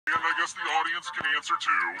I guess the audience can answer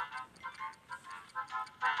too.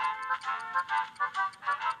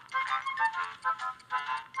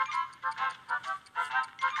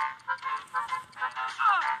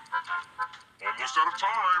 Almost out of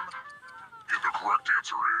time. And the correct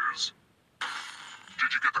answer is...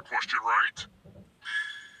 Did you get the question right?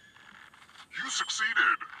 You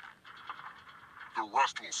succeeded. The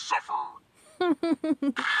rest will suffer.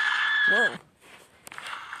 Whoa.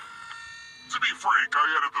 To be frank, I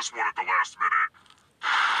added this one at the last minute.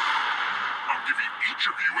 I'm giving each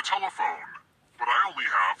of you a telephone, but I only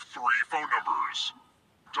have 3 phone numbers.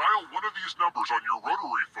 Dial one of these numbers on your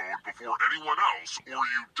rotary phone before anyone else, or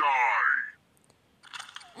you die.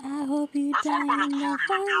 I hope you I thought about die in the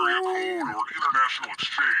including an area code fire. or an international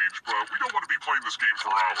exchange, but we don't want to be playing this game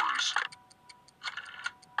for hours.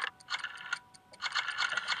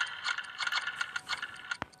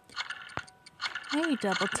 Hey,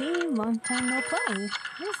 Double T, long time no play,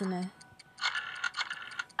 isn't it?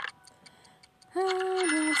 Hi,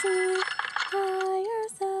 Nancy. Hi,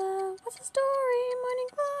 Ursa. What's the story? Morning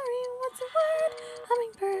glory. What's the word?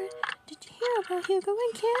 Hummingbird. Did you hear about Hugo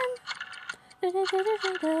and Kim? Da da da da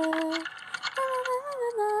da da. La la la la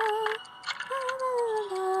la. La la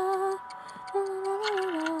la la la.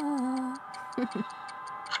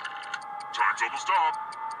 Time's almost up.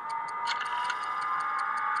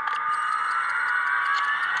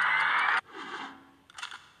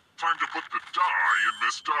 Time to put the die in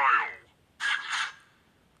Miss Dial.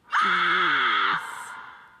 Jeez.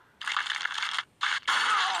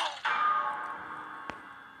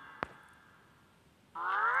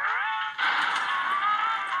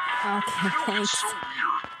 Okay, thanks. It's so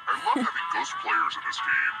weird. I love having ghost players in this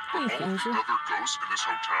game, but Hey, all of the Fraser. other ghosts in this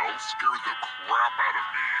hotel scared the crap out of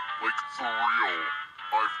me. Like, for real.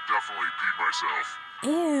 I've definitely peed myself.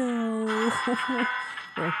 Ew.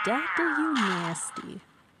 Redactor, you nasty.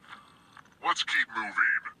 Let's keep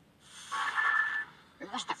moving.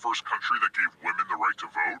 What was the first country that gave women the right to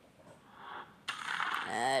vote?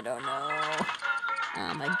 I don't know.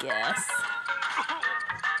 I'm a guess.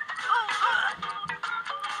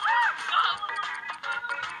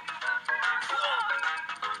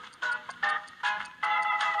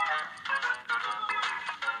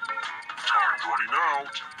 Time's running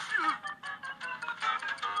out.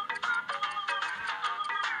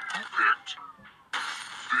 Who picked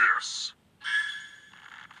this?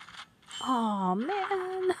 Oh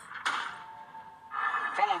man.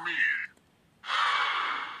 Follow me.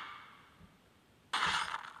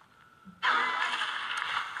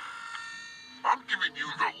 I'm giving you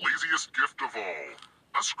the laziest gift of all.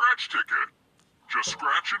 A scratch ticket. Just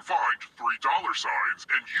scratch and find $3 signs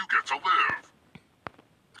and you get to live.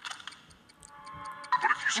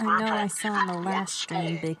 But if you I scratch know I off saw even in the one last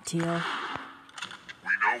stream, skull, Big Teal.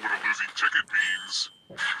 we know what a losing ticket means.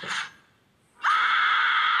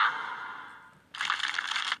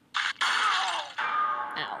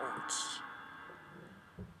 Ouch.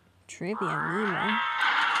 Trivia Nemo.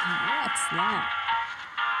 What's that?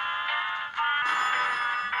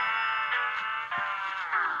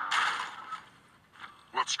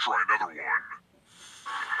 Let's try another one.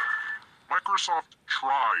 Microsoft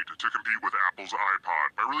tried to compete with Apple's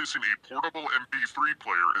iPod by releasing a portable MP3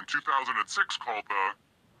 player in 2006 called the...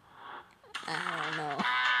 I don't know.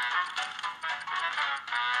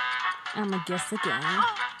 I'ma guess again.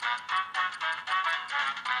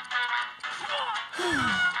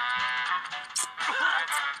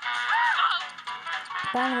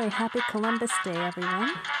 By the way, happy Columbus Day,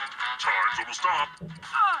 everyone. Time's almost up.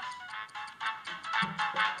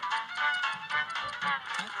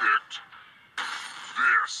 Who picked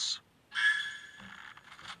this?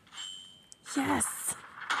 Yes.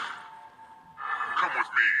 Come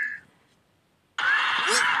with me.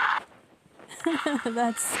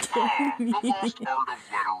 That scared me. The lost art of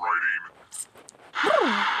letter writing.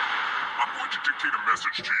 I'm going to dictate a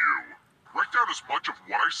message to you. Write down as much of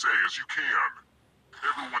what I say as you can.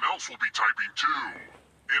 Everyone else will be typing too.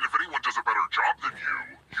 And if anyone does a better job than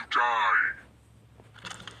you die.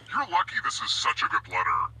 You're lucky this is such a good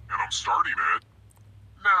letter, and I'm starting it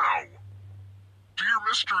now. Dear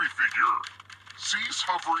mystery figure, cease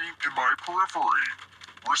hovering in my periphery.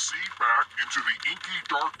 Recede back into the inky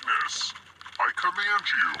darkness. I command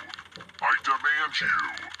you. I demand you.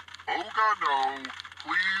 Oh God, no.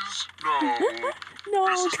 Please, no. No,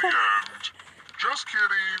 This is the God. end. Just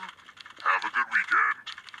kidding. Have a good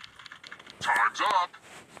weekend. Time's up.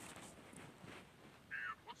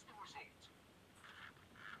 And what's the result?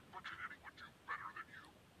 But can anyone do better than you?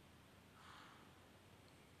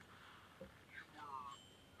 You were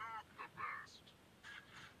not the best.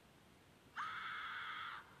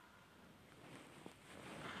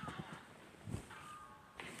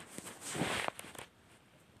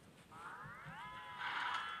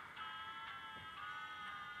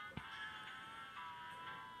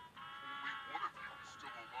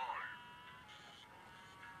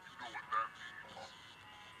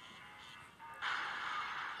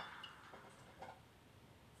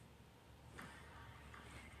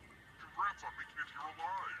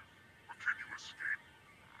 escape.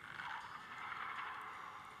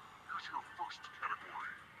 Here's your first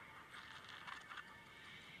category.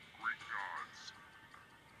 Greek gods.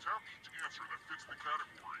 Tap each answer that fits the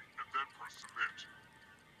category and then press submit.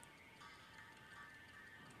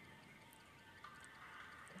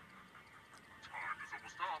 Time is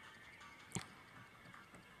almost up.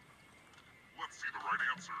 Let's see the right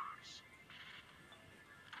answers.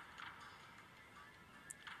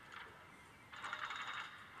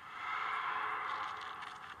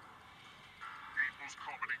 8 most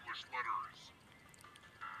common English letters.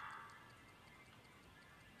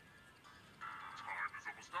 Time is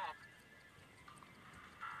almost up.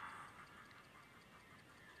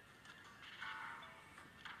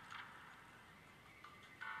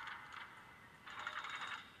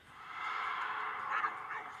 I don't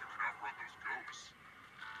know if you can outrun those ghosts.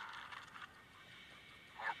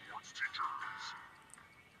 Hogwarts teachers.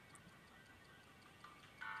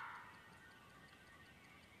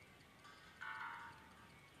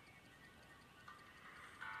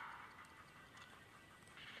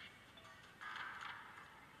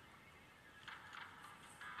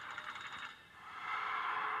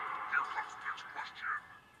 Here comes the next question.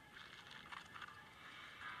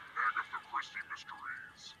 Agatha Christie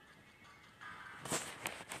mysteries.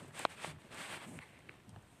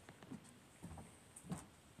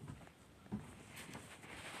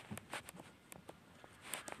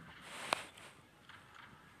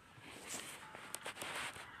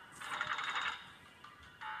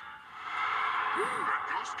 That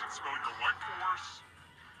ghost can smell your life force.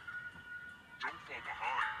 Don't fall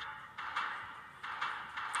behind.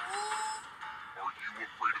 Are you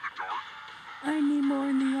afraid of the dark? I need more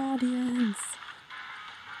in the audience.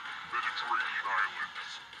 Mediterranean islands.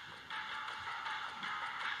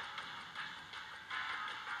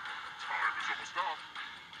 Time is almost up.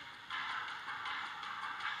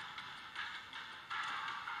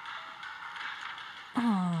 Oh,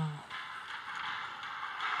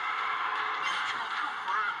 You killed your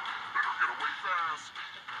friend. Better get away fast.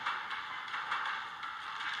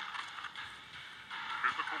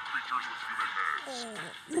 Mythical creatures with human heads.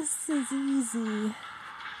 this is easy.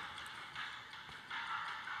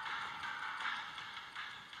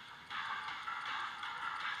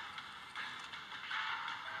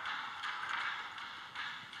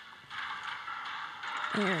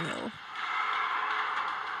 Ariel.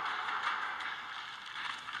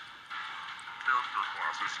 Character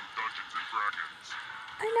classes in Dungeons and Dragons.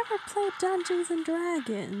 I never played Dungeons and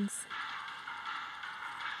Dragons.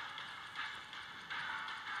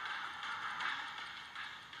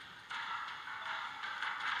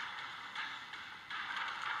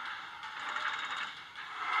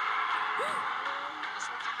 This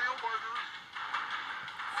one's a nail biter.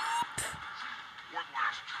 One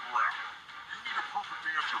last trap. You need a perfect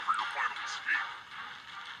answer for your final escape.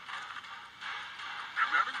 And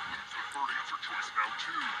that includes the third answer choice now,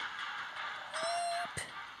 too.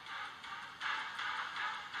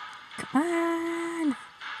 Come on.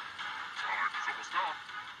 Time is almost up.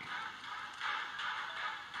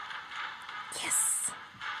 Yes.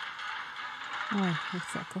 Oh, we're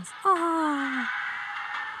so close. Ah.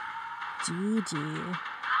 GG.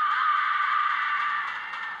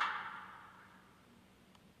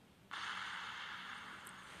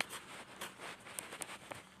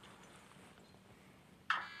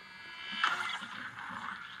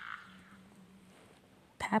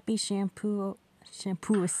 Pappy shampoo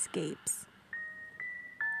escapes.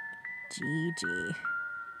 GG.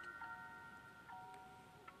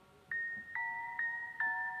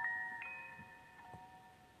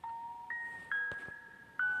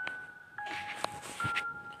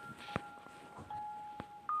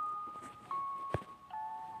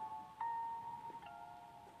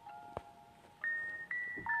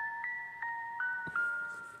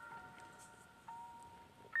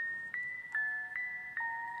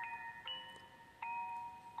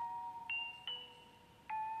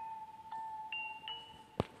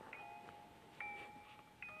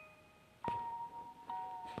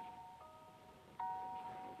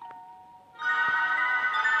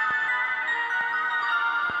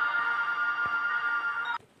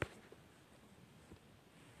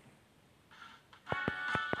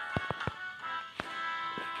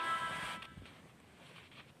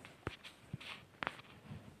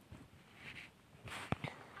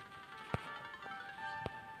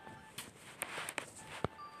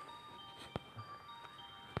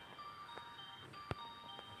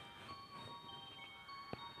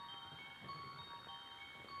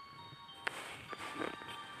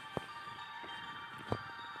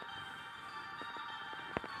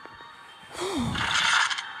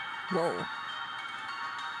 Whoa.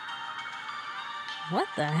 What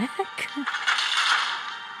the heck?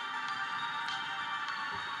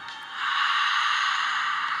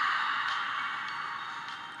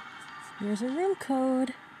 Here's a room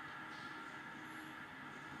code.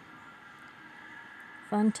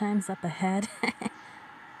 Fun times up ahead.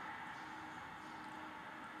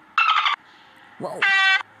 Whoa.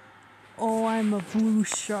 Oh, I'm a blue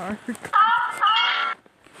shark.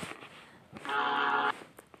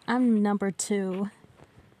 I'm number 2.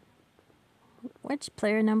 Which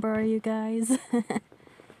player number are you guys?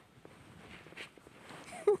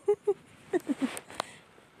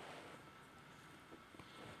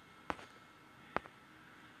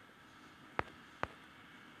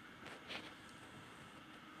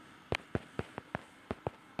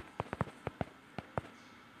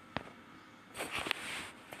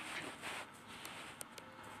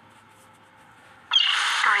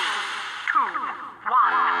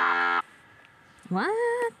 What?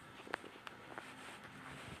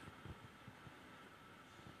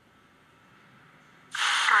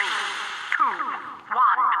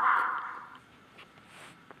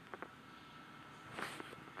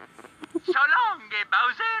 So long,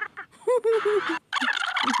 Bowser!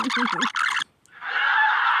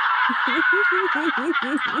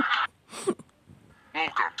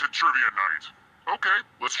 Welcome to Trivia Night. Okay,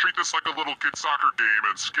 let's treat this like a little kid soccer game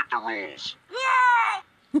and skip the rules.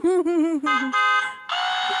 Okay,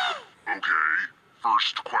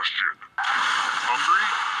 first question. Hungry?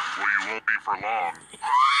 Well, you won't be for long.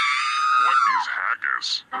 What is haggis?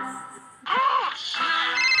 Use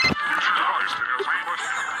your eyes to answer the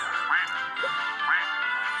question.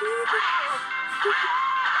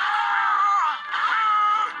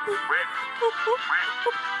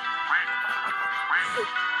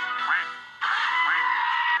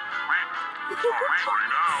 Hurry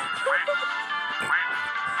now.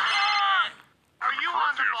 And the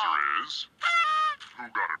correct answer is... Who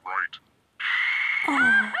got it right?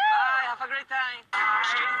 Bye, have a great time.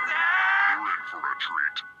 You're in for a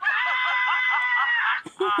treat.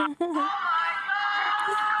 Welcome to the killing floor.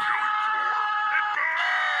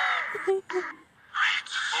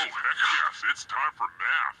 Oh, heck yes, it's time for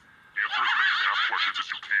math. Answer as many math questions as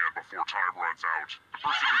you can before time runs out. The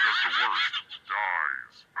person who does the worst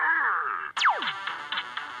dies.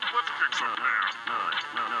 Let's kick some math.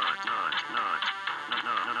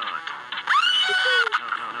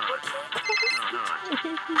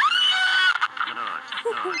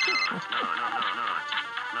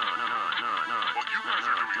 While you guys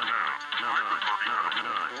are doing math, I've been learning how to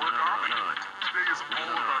pull origami. Today is all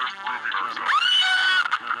about improving ourselves.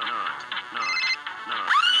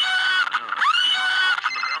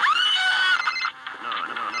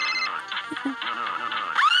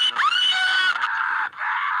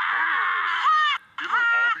 It'll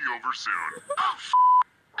all be over soon.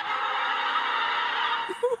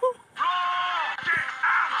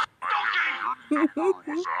 Your number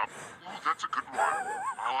was up. Ooh, that's a good one.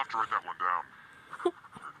 I'll have to write that one down. Your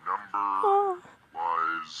number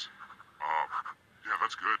was up. Yeah,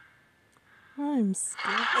 that's good. I'm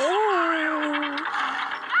scared. Oh.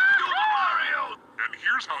 And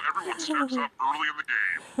here's how everyone starts up early in the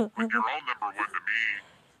game. When you're all number 1 to me.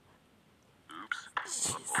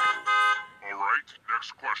 Oops. Alright,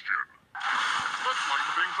 next question. Let's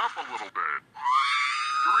lighten things up a little bit.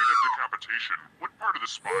 During a decapitation, what part of the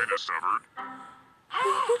spine is severed?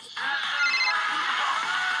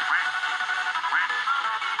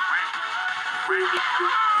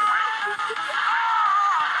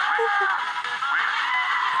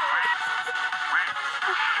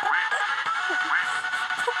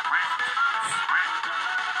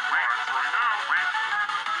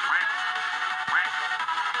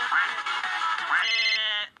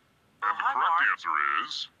 And the correct answer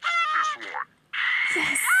is this one.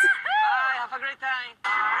 Yes. Bye, have a great time. The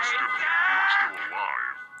rest of you who are still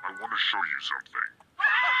alive, I want to show you something.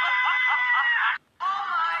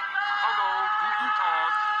 Hello, Guten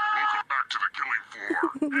Tag. Welcome back to the killing floor.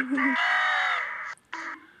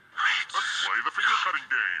 Let's play the finger cutting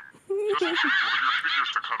game. Just choose one of your fingers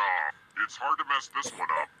to cut off. It's hard to mess this one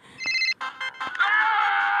up.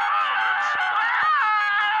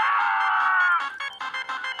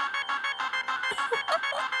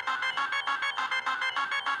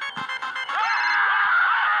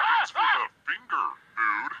 Thanks for the finger,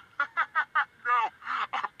 dude. No,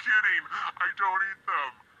 I'm kidding. I don't eat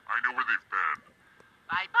them. I know where they've been.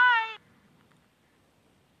 Bye-bye.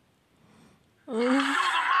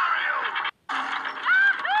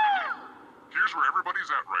 Here's where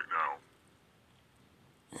everybody's at right now.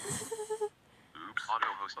 Auto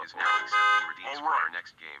host is now accepting redeems for our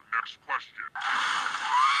next game. Next question.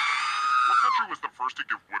 What country was the first to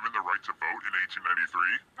give women the right to vote in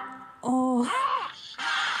 1893? Oh.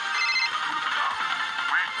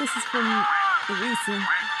 This is from the recent.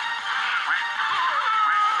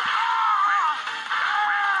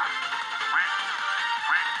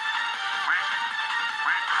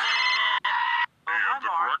 And the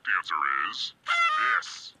correct answer is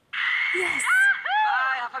this. Yes.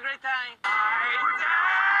 Bye, have a great time.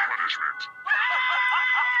 Prepare for punishment.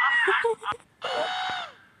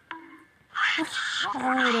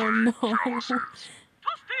 I don't know. Chalices.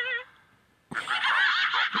 Pick a chalice to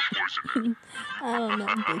drop your poison in. I don't know,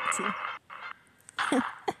 Big T.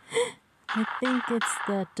 I think it's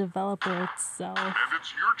the developer itself. And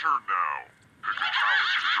it's your turn now. Pick a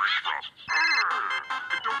chalice to drink from.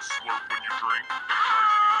 And don't slurp when you drink. That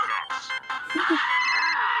drives me nuts.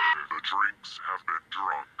 The drinks have been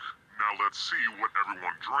drunk. Now let's see what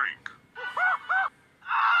everyone drank.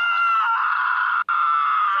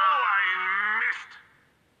 I missed.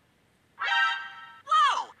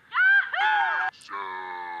 Whoa! So,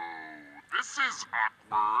 this is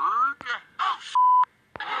awkward.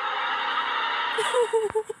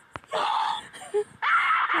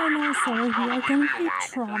 I know some of you are going to be Get that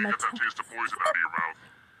traumatized. taste of poison out of your mouth.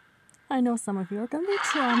 I know some of you are going to be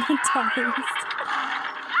traumatized.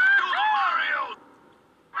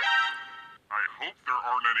 I hope there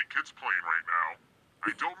aren't any kids playing right now.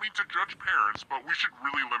 I don't mean to judge parents, but we should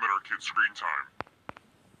really limit our kids' screen time.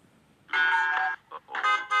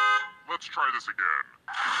 Let's try this again.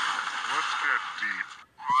 Let's get deep.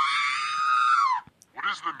 What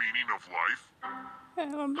is the meaning of life? I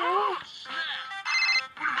don't know. Use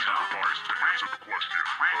your device to answer the question.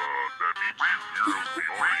 That means you heroes the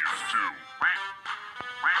audience too.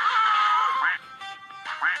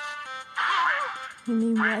 You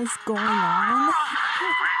mean what is going on?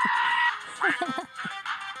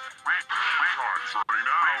 Time's running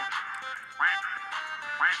out.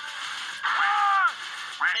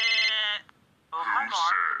 Hi, Who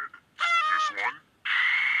Mark. said? This one?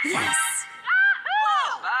 Yes.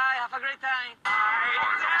 Bye, have a great time. I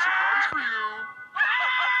have a surprise for you.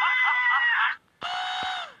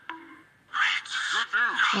 Good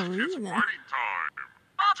news. It's Arena. fighting time.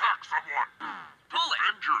 Attack someone. Pull it.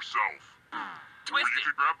 Defend yourself. Or Twist you it.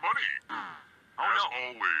 can grab money. Oh, As no.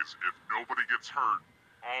 always, if nobody gets hurt,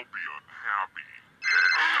 I'll be unhappy. I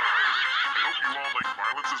hope you all like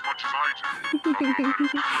violence as much as I do. Although that is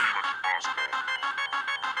pretty much impossible.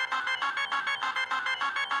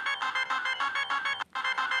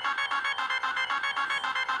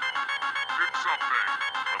 Pick something.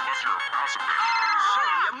 Unless you're a pacifist. So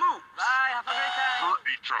you move. Bye, have a great time. Hurt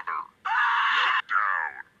each other. Get down.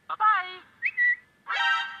 Bye-bye.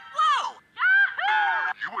 Whoa!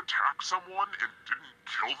 You attacked someone and didn't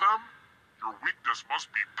kill them? Your weakness must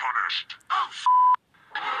be punished.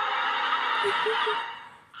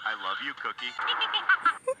 I love you, Cookie.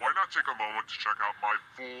 Why not take a moment to check out my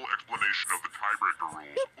full explanation of the tiebreaker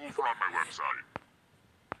rules over on my website?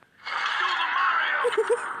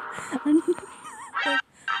 A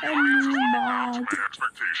The audience is new living up to mod. my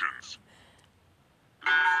expectations.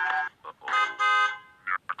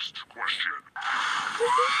 Next question.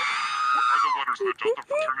 What are the letters of the Delta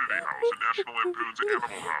Fraternity House and National Lampoon's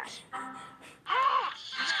Animal House?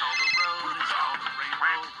 It's called a road, it's called a rainbow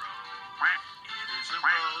road. It is a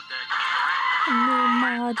road that A new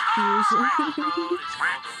mod fusion. road, it's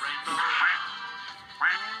called a rainbow road.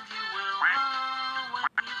 And you will know when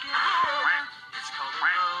you get there. It's called a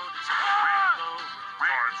road, it's called a rainbow road.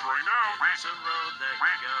 Time's running out. It's a road that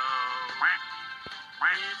can go.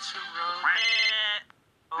 It's a road.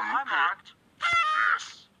 Oh, hi, Mark. This.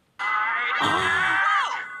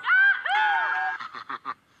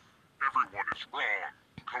 Everyone is wrong.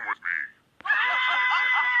 Come with me.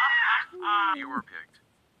 You were picked.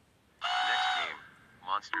 Next game,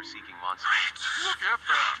 Monster Seeking Monster. Look at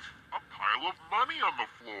that. A pile of money on the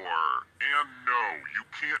floor. And no, you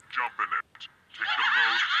can't jump in it. Take the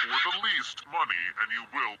most or the least money and you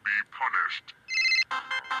will be punished.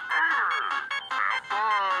 Have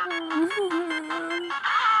fun.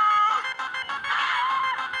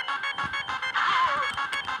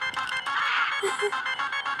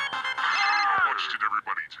 How much did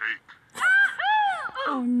everybody take?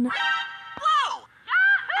 Oh no. Whoa!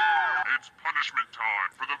 It's punishment time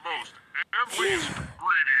for the most and least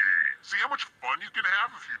greedy. See how much fun you can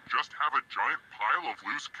have if you just have a giant pile of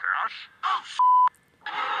loose cash?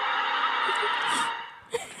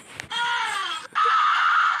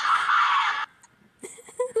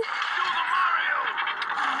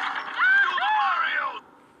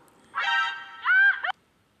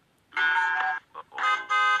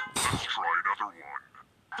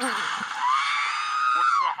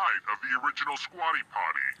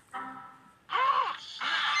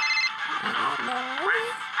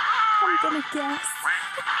 guess.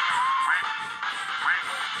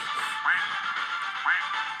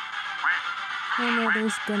 I know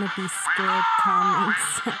there's gonna be scared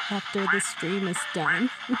comments after the stream is done.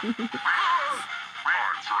 Time's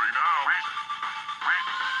running out.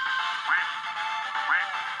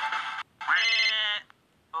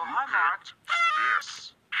 Oh, hi, Mark. This.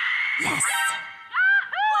 Yes!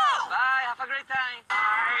 Bye, have a great time. Let's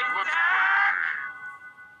play a game.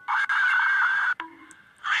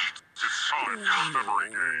 It's time for a memory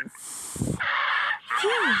game.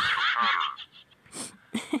 Memorize the pattern.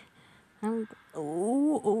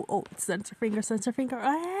 Oh, sensor finger.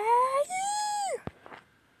 Ah! Okay,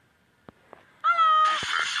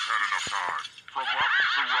 you've had enough time. From left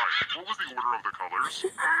to right, what was the order of the colors?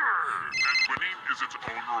 And winning is its own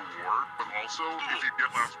reward, but also, if you get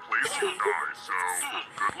last place, you die, so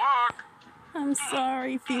good luck! I'm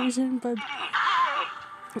sorry, Fusion, but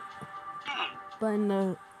in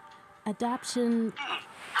the adaptation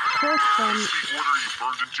quote from The order you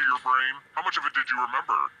burned into your brain, how much of it did you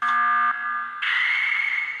remember?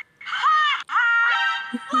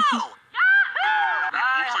 It looks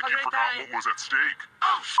like you forgot what was at stake.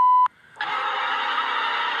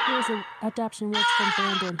 here's an adaptation words from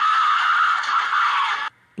Brandon.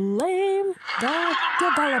 Blame the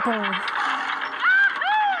developer.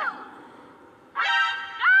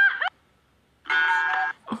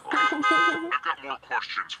 I've got more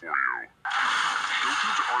questions for you.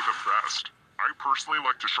 Shoguns are the best. I personally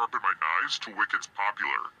like to sharpen my knives to Wicked's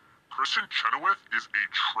popular. Kristen Chenoweth is a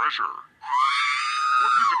treasure.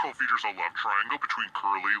 What musical features a love triangle between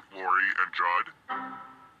Curly, Lori, and Judd?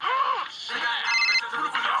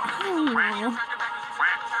 Oh no.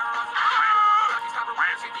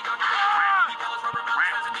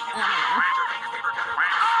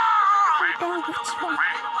 Oh, which one?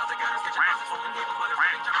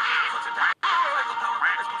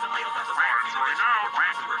 Time's running out.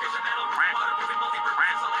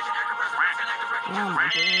 Now my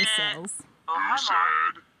brain cells. Who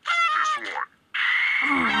said this one?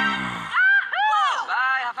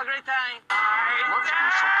 Bye, have a great time. Let's go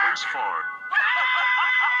someplace fun.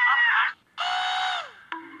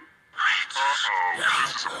 Uh-oh,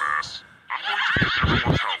 this is a mess. I'm going to need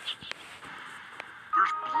everyone's help.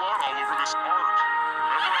 There's blood all over this art.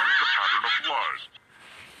 Memorize the pattern of blood.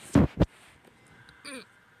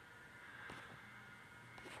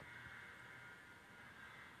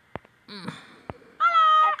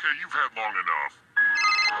 Okay, you've had long enough.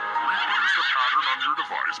 Reproduce the pattern on your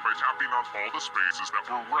device by tapping on all the spaces that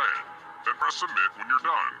were red. Then press submit when you're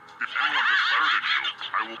done. If anyone does better than you,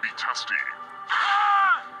 I will be testing.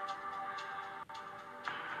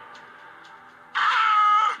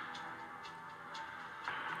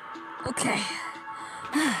 Okay.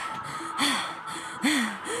 Time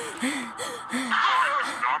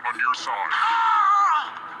is not on your side.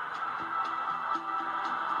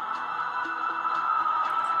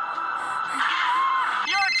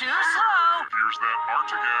 You're too slow. Here's that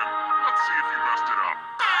art again. Let's see if you messed it up.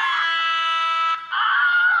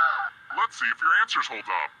 Let's see if your answers hold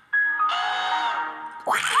up.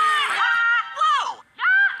 Whoa!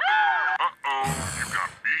 Uh-oh, you got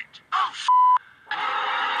beat.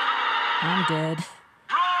 I'm dead.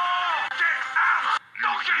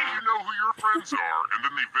 You know who your friends are, and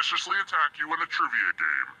then they viciously attack you in a trivia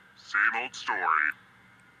game. Same old story.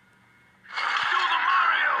 Do the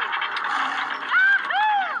Mario!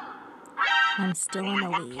 I'm still in Only the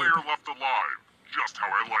one lead. player left alive, just how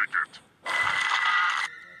I like it.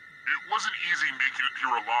 It wasn't easy making it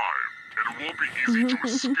here alive, and it won't be easy to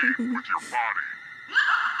escape with your body.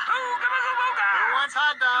 Who wants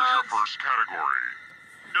hot Here's your dogs? first category.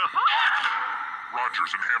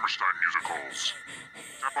 Rogers and Hammerstein musicals.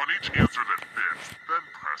 Tap on each answer that fits, then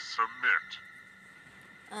press submit.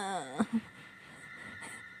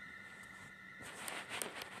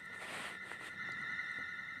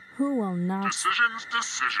 Who will not? Decisions.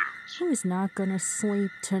 Who is not gonna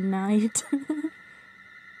sleep tonight? Let's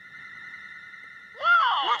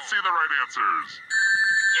see the right answers.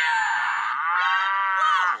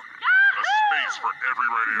 A space for every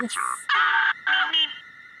right answer.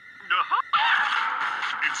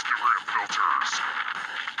 Instagram filters.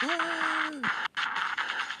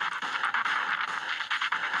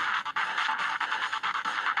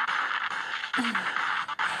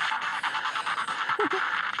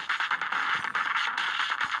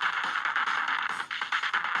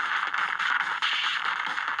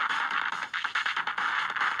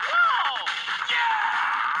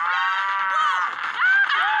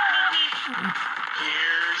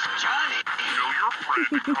 Here's Johnny. Kill your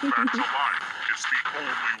friend and come back to life. It's the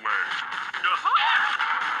only way.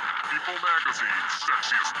 People People Magazine's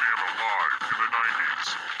sexiest man alive in the 90s.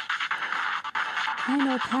 I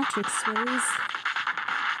know Patrick Swayze.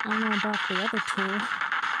 I don't know about the other two.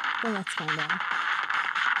 Well, let's find out.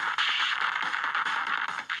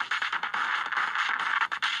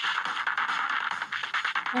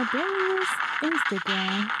 I barely use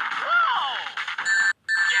Instagram.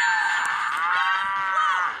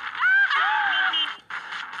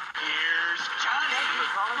 Here's Johnny.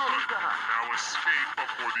 Now escape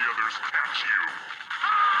before the others catch you.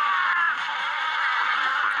 Are you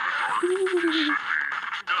afraid of the dark? You should be.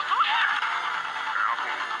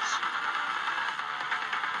 Apples.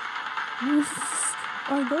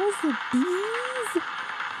 Are those the bees?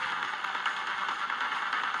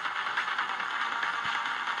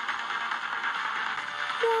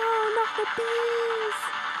 No, not the bees!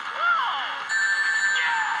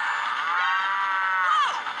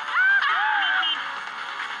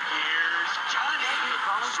 Here's Johnny.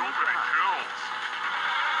 So many kills.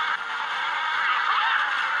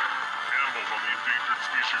 Animals on the endangered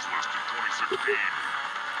species list in 2016.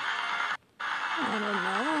 I don't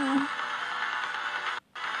know.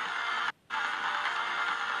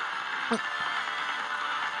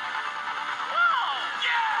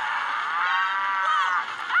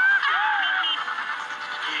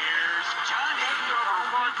 Here's Johnny.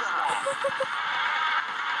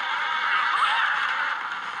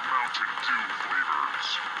 Mountain Dew flavors.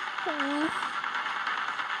 Here's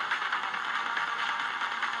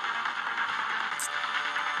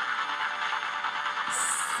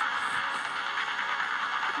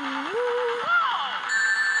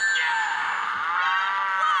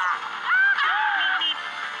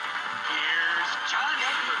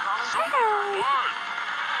Johnny. Blood.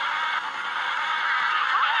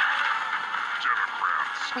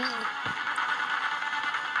 Democrats. Here's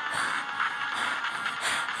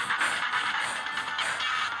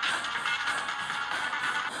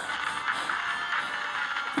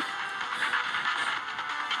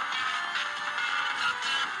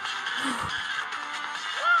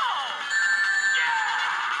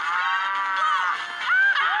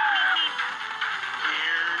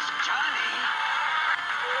Johnny.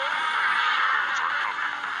 Shadows are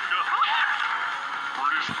coming.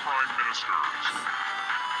 British Prime Ministers.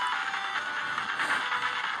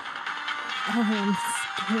 I am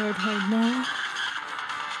scared right now.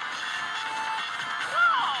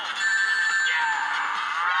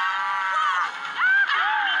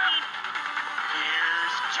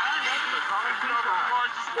 Here's Johnny. Another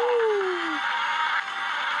right swap.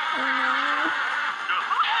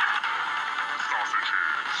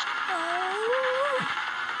 Sausages.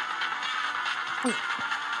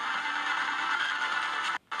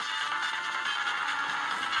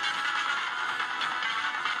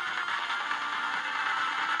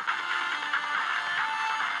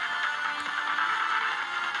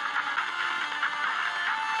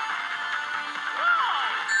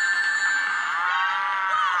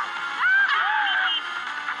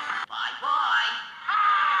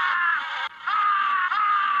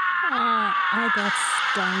 I got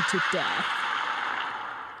stung to death.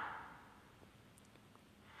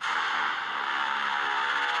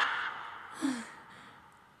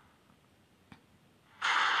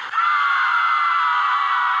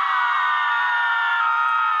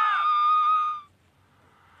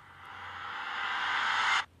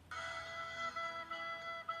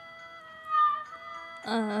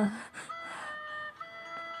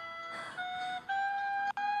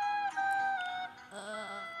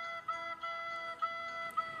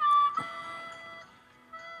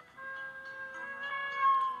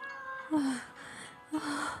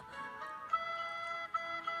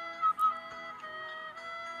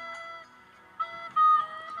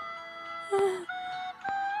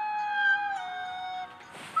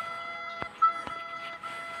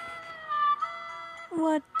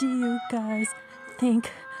 What do you guys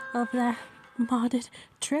think of that modded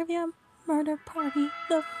Trivia Murder Party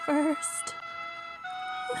the first?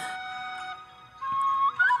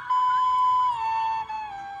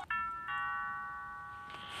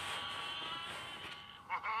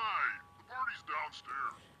 Hi, the party's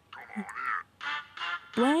downstairs. Come on in.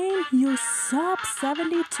 Blame you sub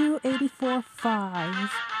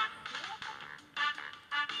 72845.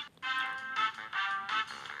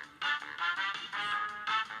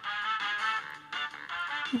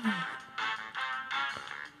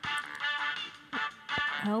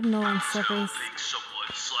 I hope no one suffers. Think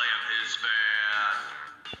someone slammed his van.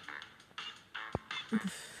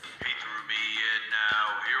 He threw me in now,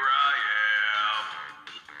 here I am.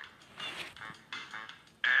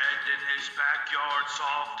 And in his backyard,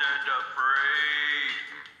 soft and afraid.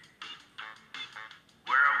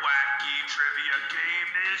 We're a wacky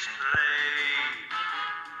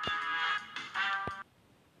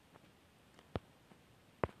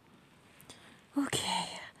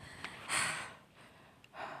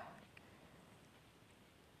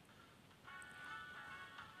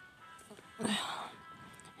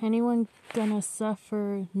Anyone gonna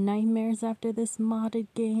suffer nightmares after this modded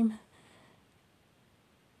game?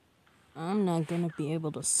 I'm not gonna be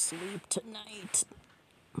able to sleep tonight.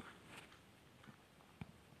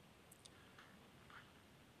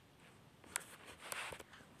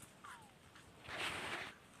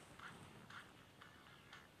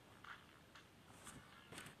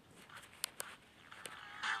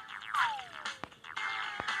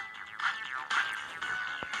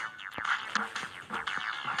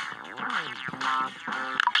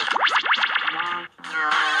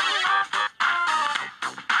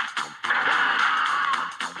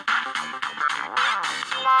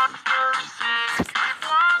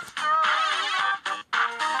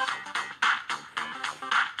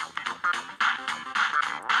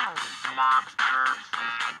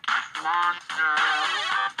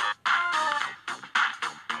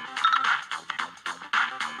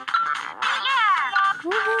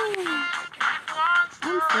 Woohoo! I'm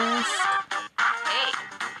first. Hey.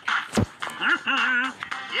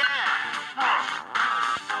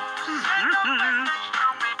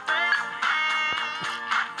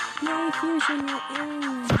 Yay, Fusion, you're in.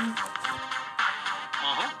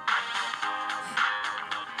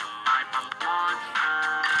 I'm a monster,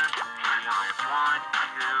 and I want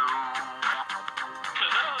you.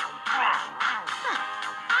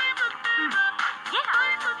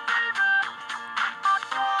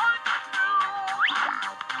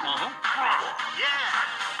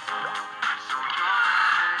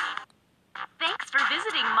 Thanks for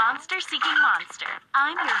visiting Monster Seeking Monster.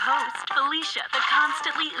 I'm your host, Felicia, the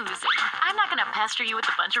constantly oozing. I'm not gonna pester you with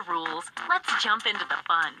a bunch of rules. Let's jump into the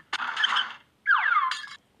fun.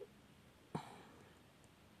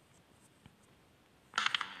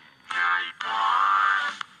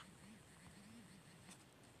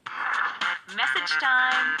 Message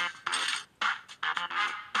time.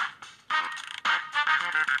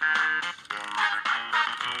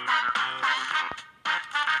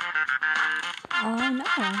 Oh no.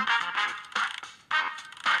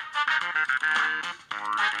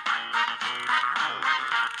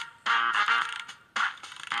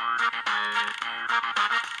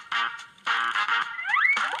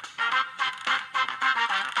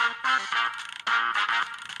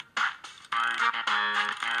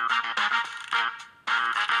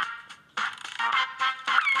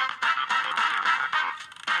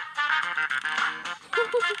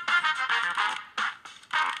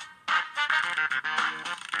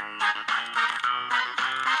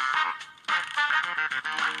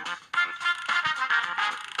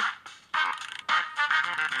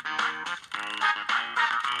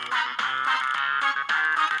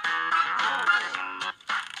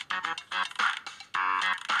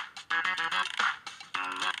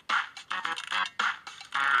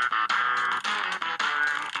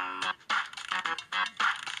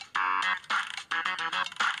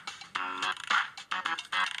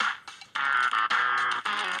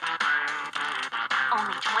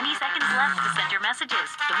 Only 20 seconds left to send your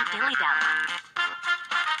messages. Don't dilly-dally.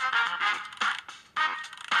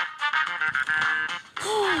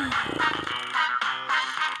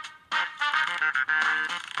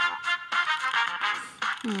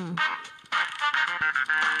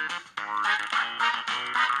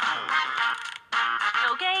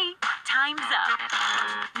 Okay, time's up.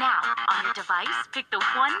 Now, on your device, pick the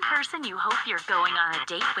one person you hope you're going on a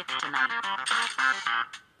date with tonight.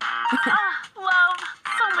 Love.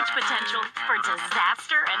 So much potential for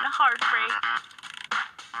disaster and heartbreak.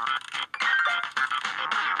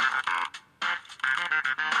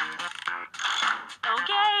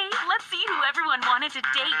 Okay, let's see who everyone wanted to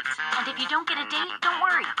date. And if you don't get a date, don't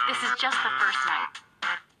worry. This is just the first night.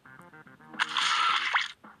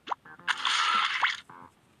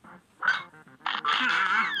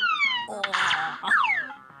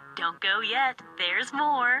 Don't go yet. There's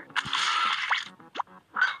more.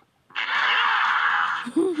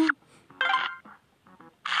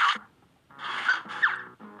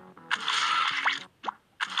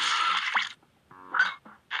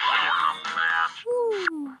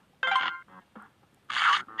 Ooh.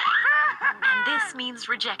 And this means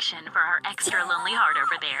rejection for our extra lonely heart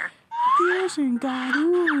over there. Fusion got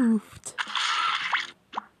oofed.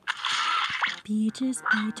 Peaches,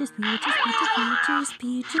 peaches, peaches, peaches,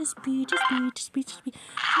 peaches, peaches, peaches, peaches, peaches.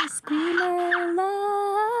 The screamer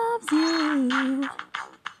loves you.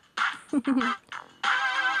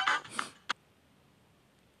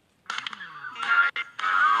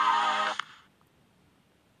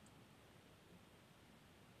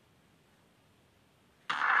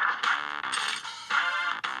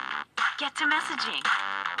 Get to messaging.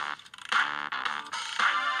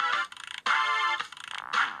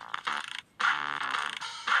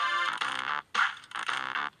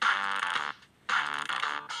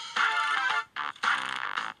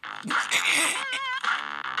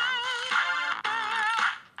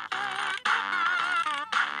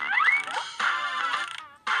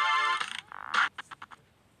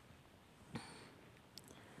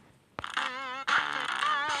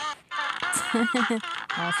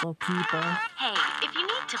 Also, people. Hey, if you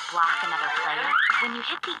need to block another player, when you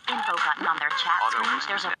hit the info button on their chat screen,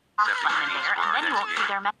 there's a block button in there, and then you won't see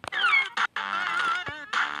their message.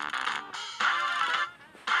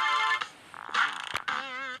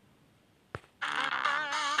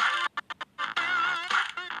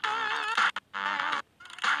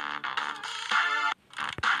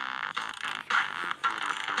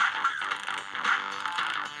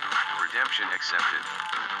 Redemption accepted.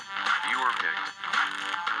 You were picked.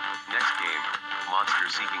 Next game, Monster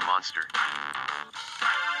Seeking Monster.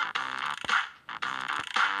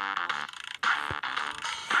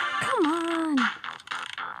 Come on.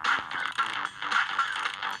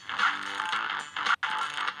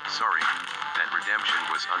 Sorry, that redemption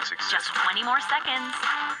was Just unsuccessful. 20 more seconds.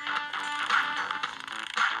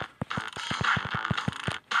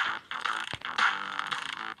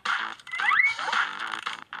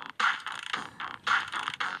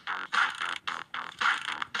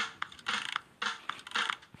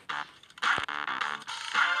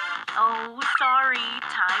 Oh, sorry.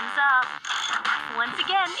 Time's up. Once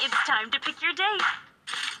again, it's time to pick your date.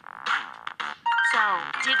 So,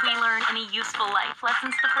 did we learn any useful life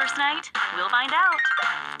lessons the first night? We'll find out.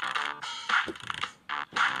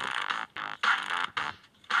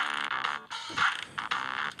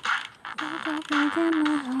 Don't go breaking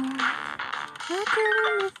my heart. I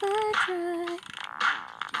couldn't if I tried.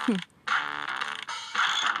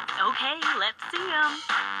 Okay, let's see 'em.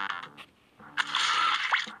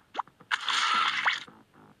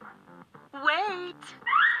 Wait!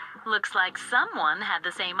 Looks like someone had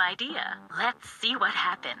the same idea. Let's see what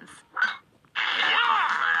happens.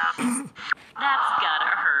 That's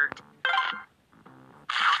gotta hurt.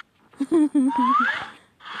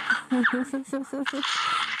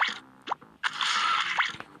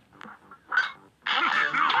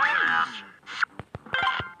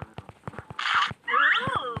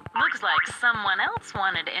 Looks like someone else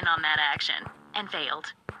wanted in on that action and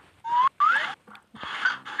failed.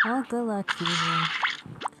 Well, good luck, Susan.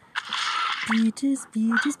 Beaches,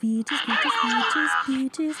 beaches, beaches, beaches, beaches,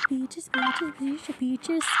 beaches, beaches, beaches, beaches,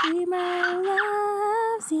 beaches, Screamer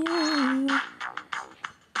loves you.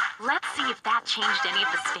 Let's see if that changed any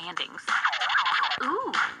of the standings.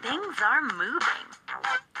 Ooh, things are moving.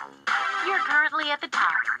 You're currently at the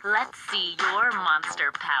top. Let's see your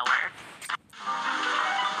monster power.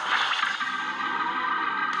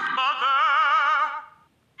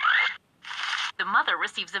 The mother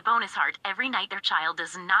receives a bonus heart every night their child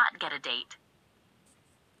does not get a date.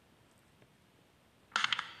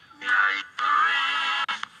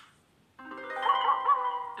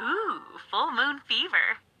 Ooh, full moon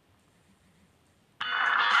fever.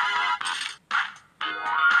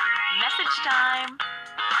 Message time.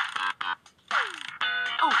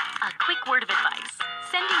 Oh, a quick word of advice.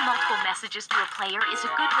 Sending multiple messages to a player is a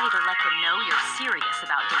good way to let them know you're serious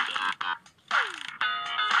about dating.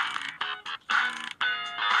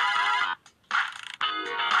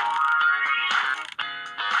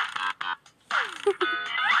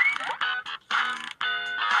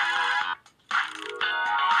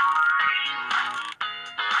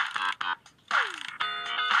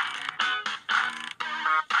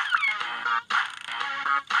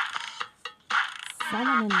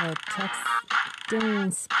 Someone in the text didn't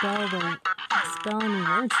even spell any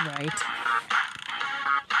words right.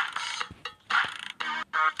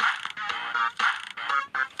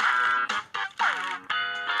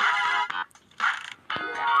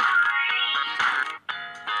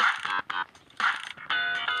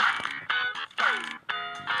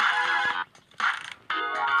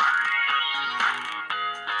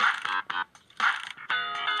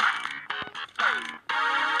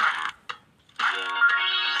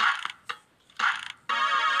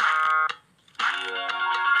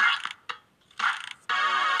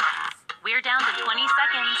 We're down to 20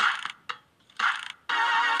 seconds.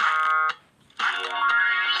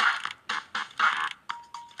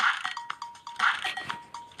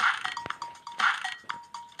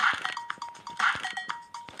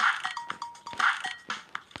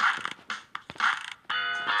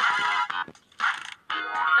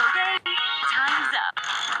 Okay, time's up.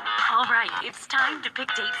 All right, it's time to pick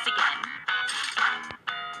dates again.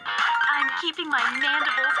 I'm keeping my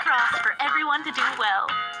mandibles crossed for everyone to do well.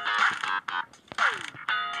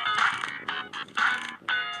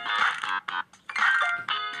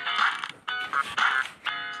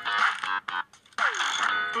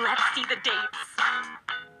 Let's see the dates.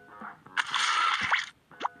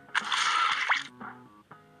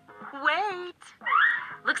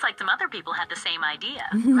 people had the same idea.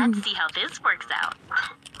 Let's see how this works out.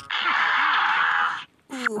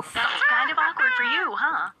 Oof. That's kind of awkward for you,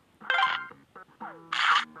 huh?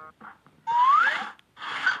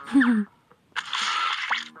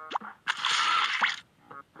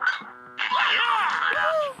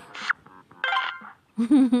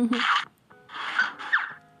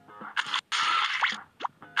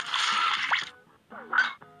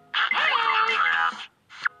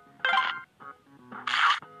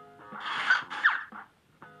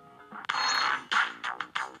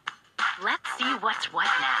 Let's see what's what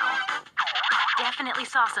now. Definitely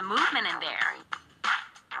saw some movement in there.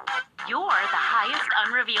 You're the highest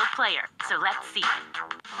unrevealed player, so let's see.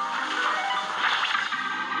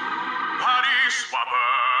 Body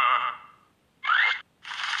swapper.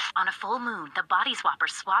 On a full moon, the body swapper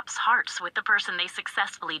swaps hearts with the person they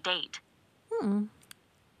successfully date.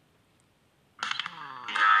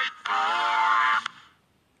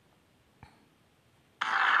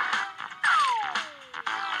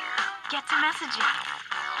 Get to messaging.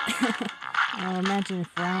 Now imagine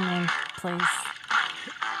if Ryan plays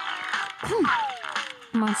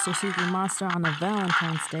Monster Seeking Monster on a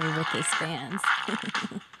Valentine's Day with his fans.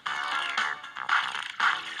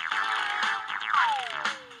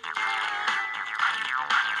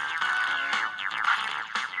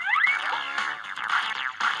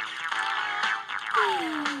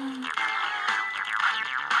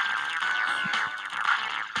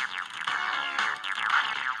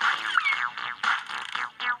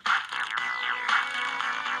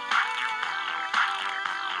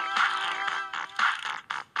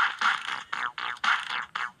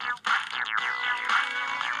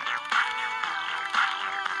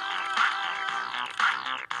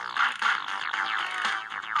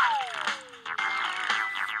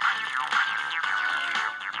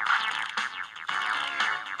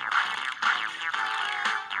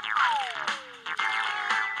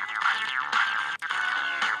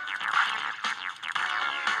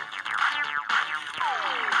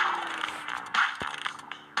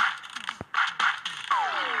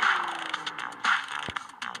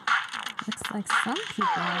 Looks like some people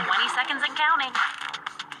 20 seconds and counting.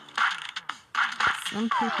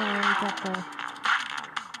 got the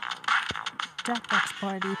jackbox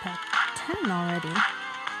party pack 10 already.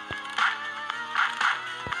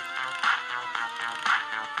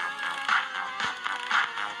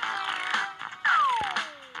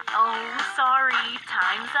 Oh, sorry.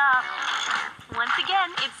 Time's up. Once again,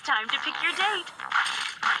 it's time to pick your date.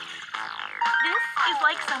 This is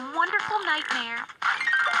like some wonderful nightmare.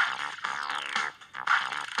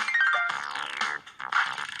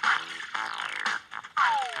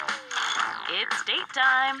 It's date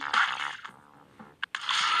time.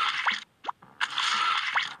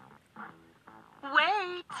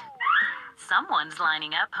 Wait. Someone's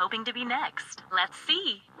lining up hoping to be next. Let's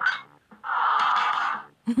see.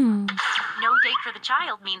 No date for the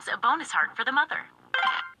child means a bonus heart for the mother.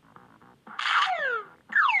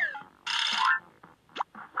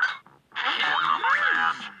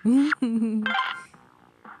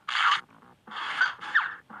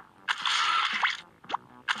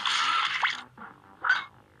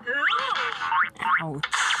 Ouch.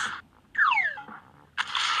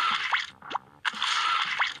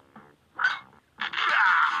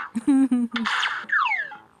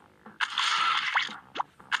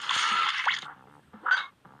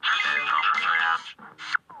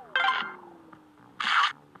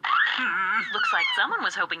 Looks like someone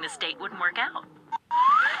was hoping this date wouldn't work out.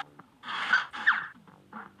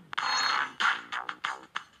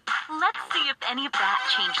 Let's see if any of that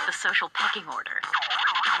changed the social pecking order.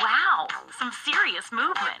 Wow, some serious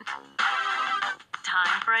movement.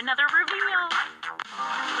 Time for another reveal.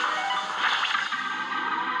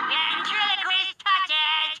 Ventriloquist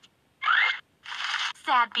puppet!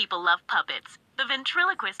 Sad people love puppets. The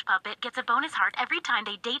ventriloquist puppet gets a bonus heart every time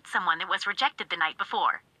they date someone that was rejected the night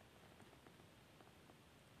before.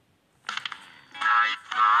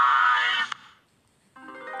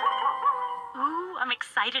 Ooh, I'm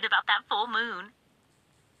excited about that full moon.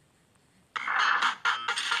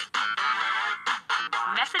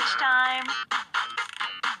 Message time.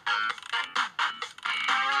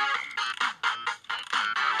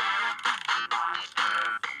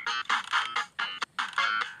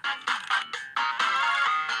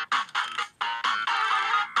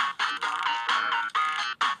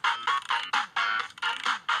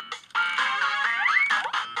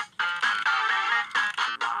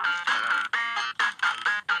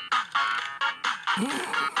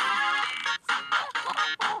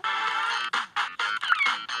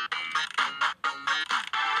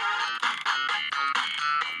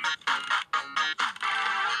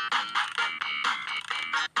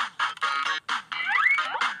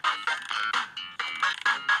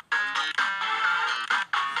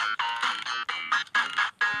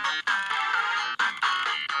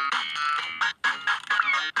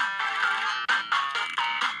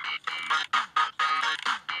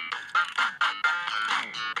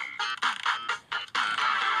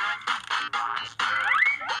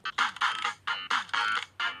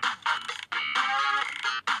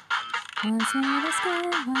 One's made of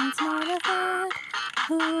skin, one's made of wood.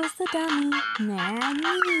 Who's the dummy? Man,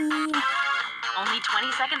 me. Only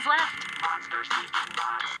 20 seconds left.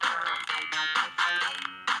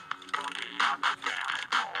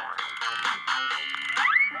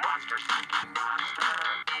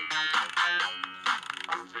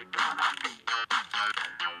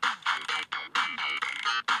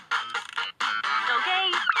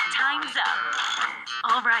 Okay, time's up.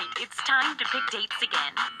 All right, it's time to pick dates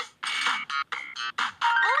again.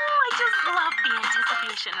 Oh, I just love the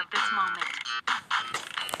anticipation of this moment.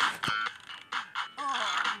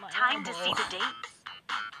 Time to see the dates.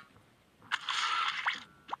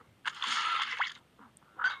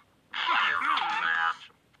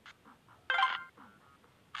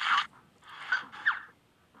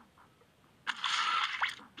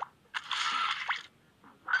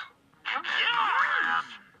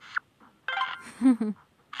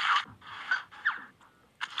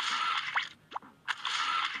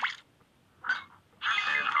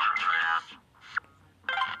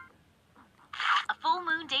 A full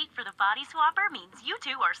moon date for the body swapper means you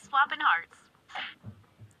two are swapping hearts.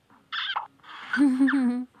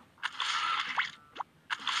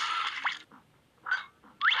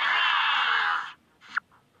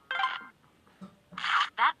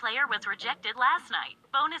 That player was rejected last night.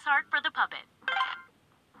 Bonus heart for the puppet.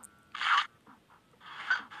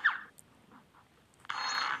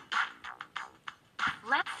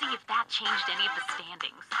 Let's see if that changed any of the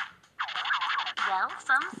standings. Well,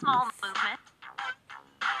 some small movement.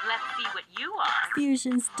 Let's see what you are.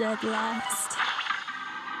 Fusion's dead last.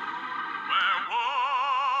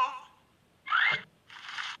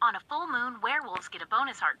 On a full moon, werewolves get a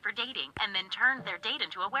bonus heart for dating and then turn their date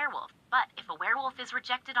into a werewolf. But if a werewolf is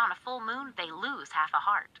rejected on a full moon, they lose half a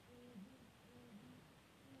heart.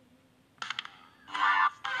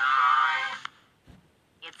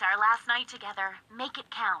 It's our last night together. Make it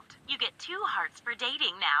count. You get 2 hearts for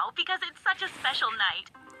dating now because it's such a special night.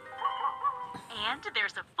 And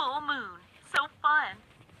there's a full moon. So fun.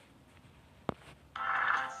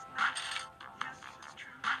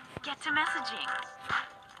 Get to messaging.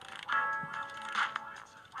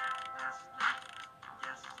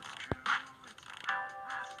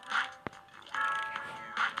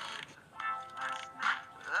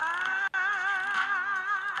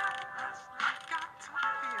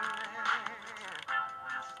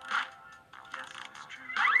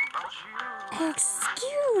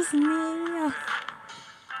 Excuse me.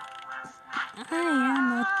 I am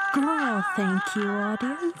a girl, thank you,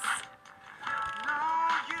 audience.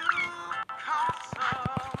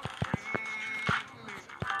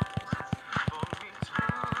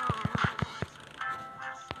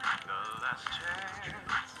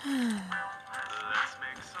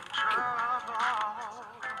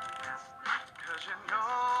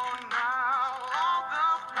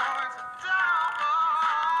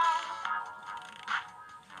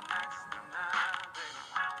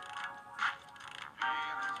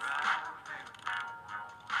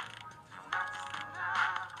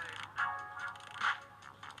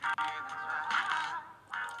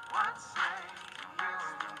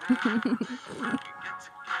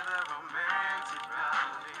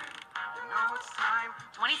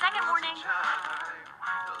 Second warning.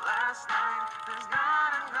 Last night, there's not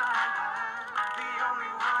a night. The only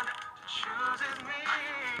one to choose is me.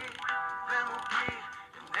 Then we'll be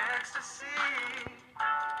in ecstasy.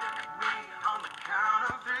 Pick me on the count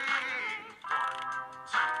of 3. 1,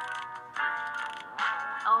 2, 3.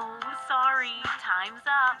 Oh, sorry. Time's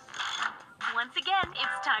up. Once again,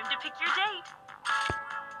 it's time to pick your date.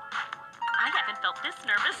 I haven't felt this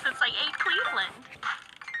nervous since I ate Cleveland.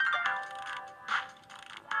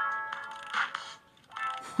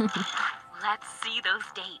 Let's see those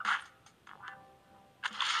dates.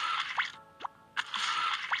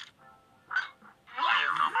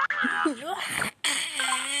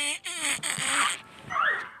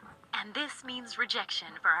 And this means rejection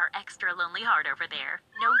for our extra lonely heart over there.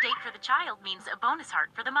 No date for the child means a bonus heart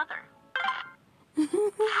for the mother.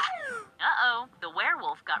 Uh-oh, the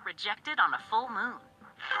werewolf got rejected on a full moon.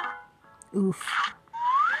 Oof.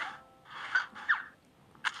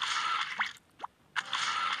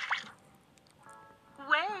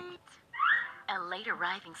 Wait! A late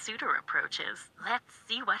arriving suitor approaches. Let's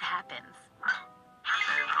see what happens.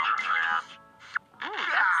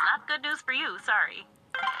 That's not good news for you, sorry.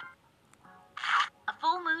 A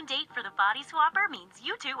full moon date for the body swapper means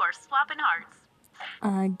you two are swapping hearts.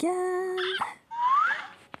 Again.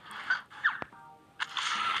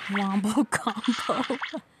 Wombo combo.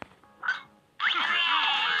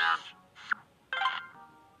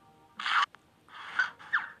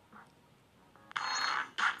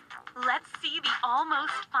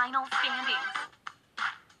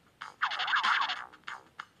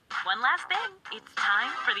 one last thing. It's time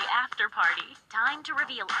for the after party. Time to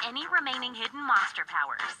reveal any remaining hidden monster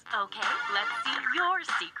powers. Okay, let's see your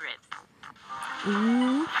secrets.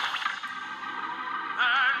 Ooh.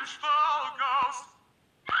 Vengeful ghost.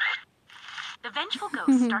 The Vengeful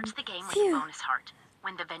Ghost starts the game with a Phew. bonus heart.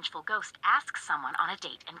 When the Vengeful Ghost asks someone on a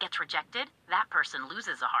date and gets rejected, that person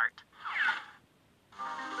loses a heart.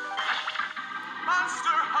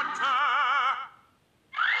 Monster Hunter.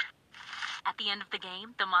 At the end of the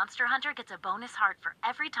game, the Monster Hunter gets a bonus heart for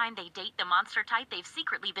every time they date the monster type they've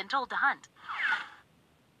secretly been told to hunt.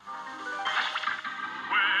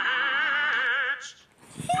 Witch.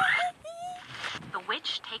 The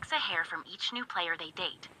witch takes a hair from each new player they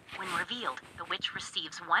date. When revealed, the witch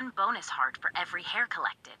receives 1 bonus heart for every hair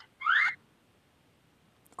collected.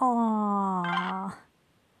 Aww.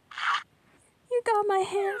 You got my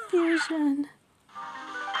hair fusion.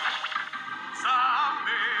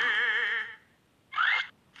 Zombie.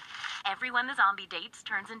 Everyone the zombie dates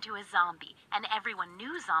turns into a zombie, and everyone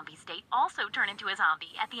new zombies date also turn into a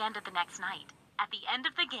zombie at the end of the next night. At the end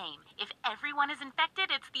of the game, if everyone is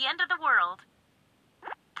infected, it's the end of the world.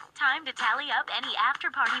 Time to tally up any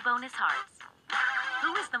after-party bonus hearts.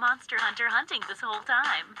 Who is the monster hunter hunting this whole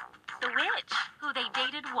time? The witch, who they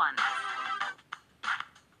dated once.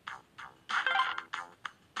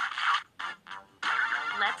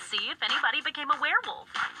 Let's see if anybody became a werewolf.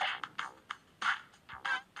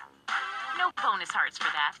 No bonus hearts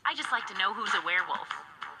for that. I just like to know who's a werewolf.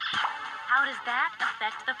 How does that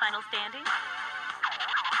affect the final standing?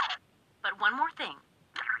 But one more thing.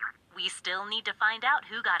 We still need to find out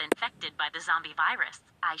who got infected by the zombie virus.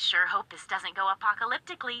 I sure hope this doesn't go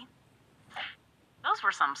apocalyptically. Those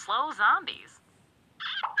were some slow zombies.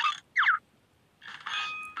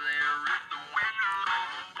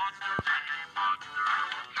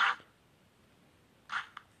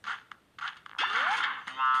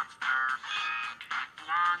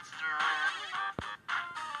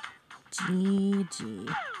 GG.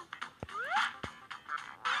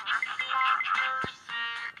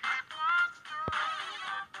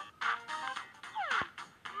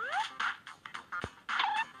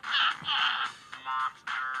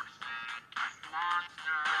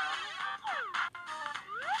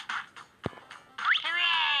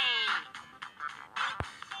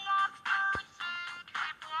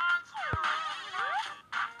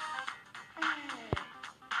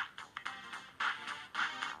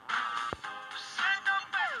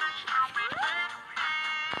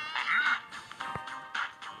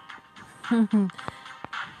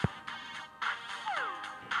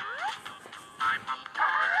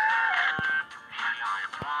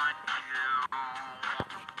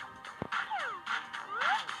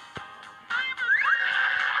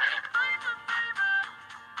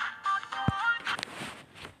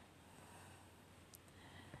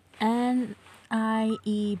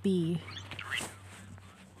 NIEB.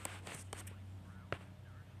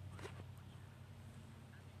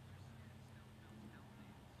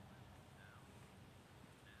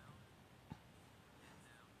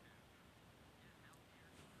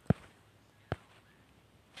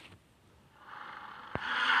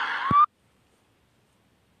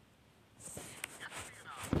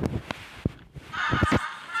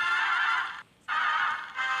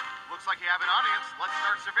 Looks like you have an audience. Let's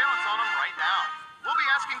start surveillance on them right now. We'll be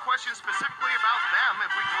asking questions specifically about them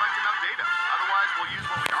if we collect enough data. Otherwise, we'll use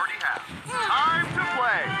what we already have. Time to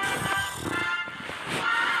play.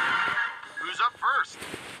 Who's up first?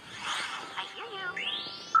 I hear you.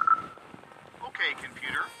 Okay,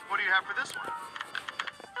 computer. What do you have for this one?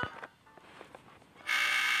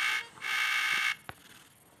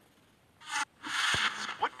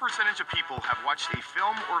 What percentage of people have watched a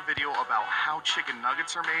film or video about how chicken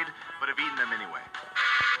nuggets are made, but have eaten them anyway?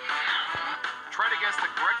 Try to guess the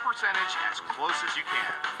correct percentage as close as you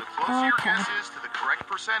can. The closer your Okay. guess is to the correct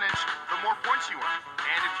percentage, the more points you earn.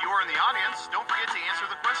 And if you're in the audience, don't forget to answer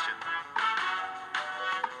the question.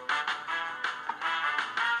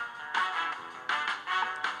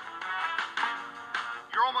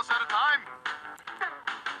 You're almost out of time.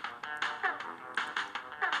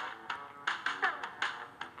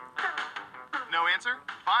 No answer?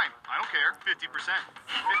 Fine, I don't care. 50%. 50%.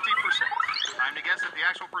 Time to guess if the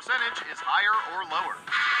actual percentage is higher or lower.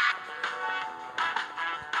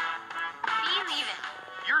 Believe it.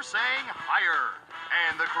 You're saying higher.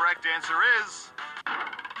 And the correct answer is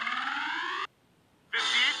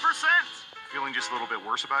 58%. Feeling just a little bit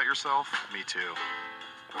worse about yourself? Me too.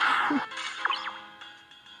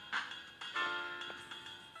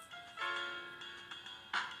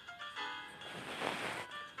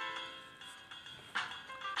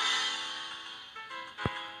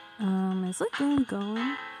 Is it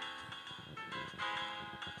going?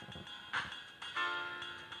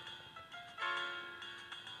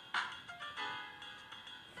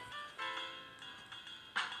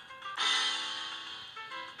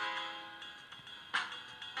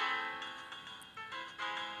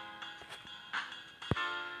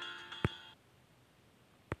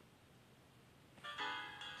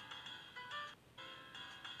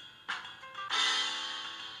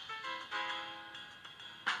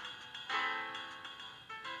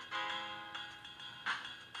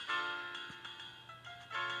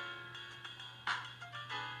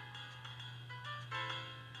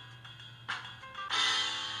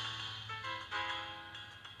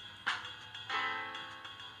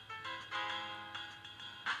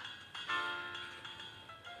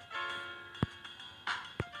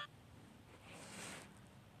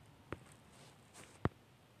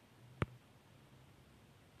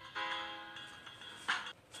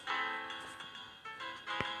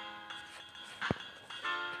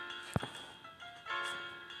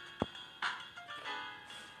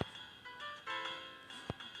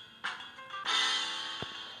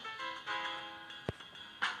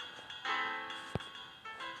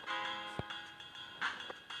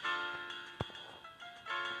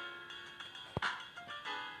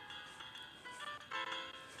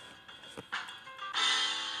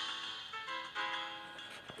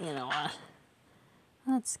 You know what?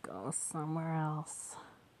 Let's go somewhere else.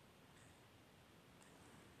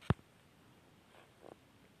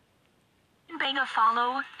 Bang a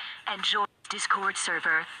follow and join Discord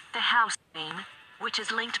server, the house name, which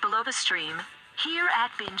is linked below the stream. Here at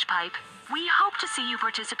Binge Pipe, we hope to see you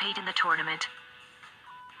participate in the tournament.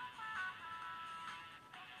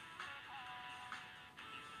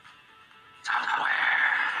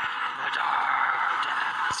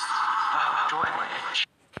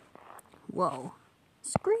 Whoa.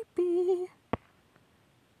 It's creepy.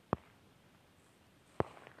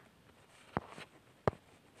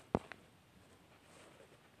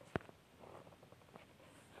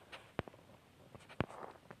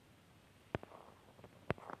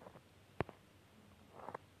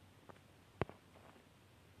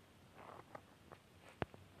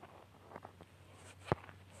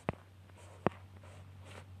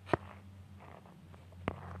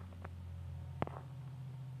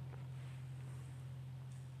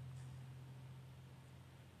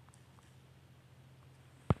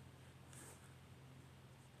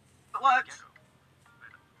 It works.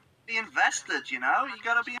 Be invested, you know? You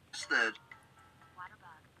gotta be invested.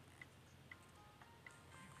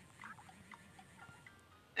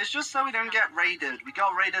 It's just so we don't get raided. We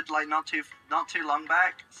got raided like not too long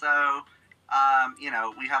back, so you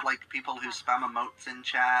know, we have like people who spam emotes in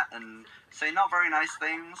chat and say not very nice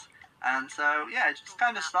things, and so yeah, it just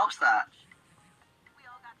kind of stops that.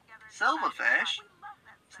 Silverfish?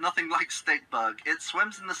 It's nothing like stickbug. It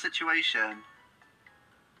swims in the situation.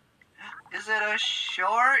 Is it a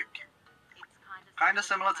shark? Kind of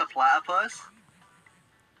similar to platypus.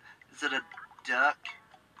 Is it a duck?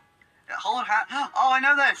 Hold hand. Oh, I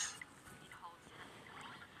know this.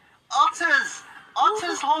 Otters!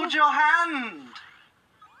 Otters, hold your hand!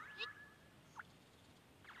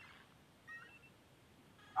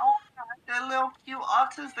 Oh, they're little cute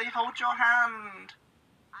otters. They hold your hand.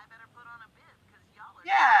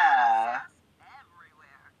 Yeah.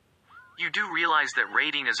 You do realize that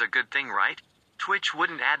raiding is a good thing, right? Twitch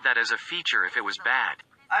wouldn't add that as a feature if it was bad.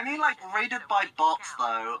 I mean, like, raided by bots,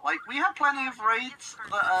 though. Like, we have plenty of raids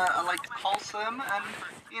that are like, wholesome, and,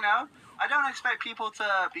 you know, I don't expect people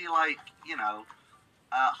to be, like, you know,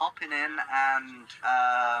 hopping in and,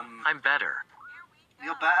 I'm better.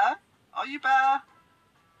 You're better? Are you better?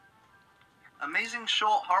 Amazing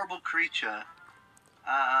short, horrible creature.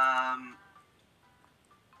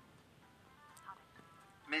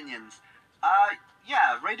 Minions.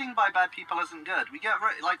 Yeah, raiding by bad people isn't good. We get,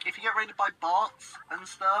 like, if you get raided by bots and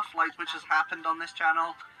stuff, like, which has happened on this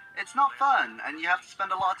channel, it's not fun, and you have to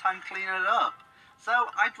spend a lot of time cleaning it up. So,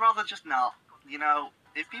 I'd rather just not, you know,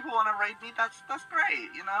 if people want to raid me, that's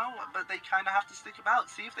great, you know, but they kind of have to stick about,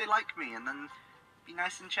 see if they like me, and then be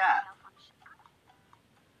nice in chat.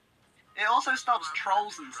 It also stops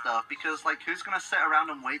trolls and stuff, because, like, who's gonna sit around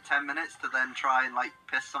and wait 10 minutes to then try and, like,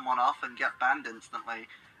 piss someone off and get banned instantly?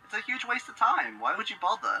 It's a huge waste of time. Why would you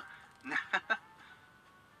bother? I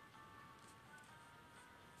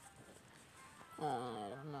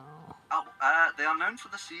don't know. Oh, they are known for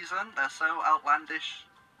the season. They're so outlandish,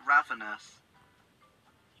 ravenous.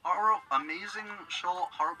 Horrible, amazing,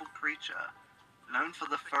 short, horrible creature. Known for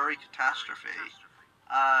the furry catastrophe.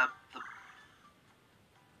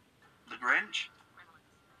 The Grinch?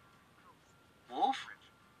 Wolf?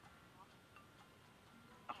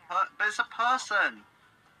 But it's a person!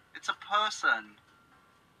 It's a person.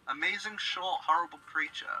 Amazing, short, horrible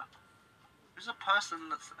creature. Who's a person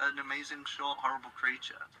that's an amazing, short, horrible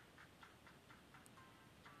creature?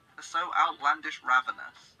 They're so outlandish,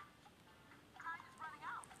 ravenous.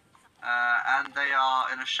 And they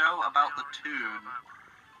are in a show about the Toon.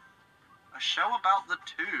 A show about the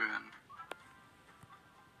Toon.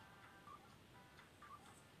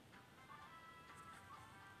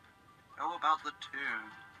 Show about the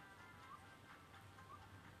Toon.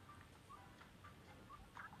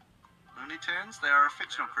 Looney Tunes? They are a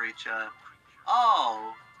fictional creature.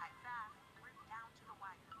 Oh!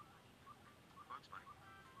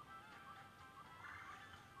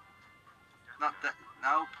 Not that.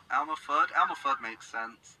 Nope. Elmer Fudd? Elmer Fudd makes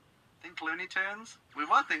sense. Think Looney Tunes? We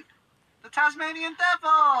were think the Tasmanian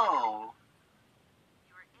Devil!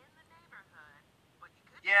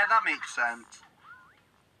 Yeah, that makes sense.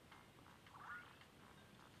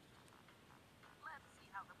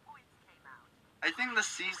 I think the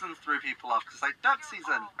season threw people off, because, like, duck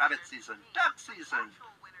season, rabbit season, duck season.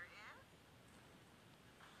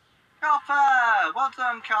 Copper! Well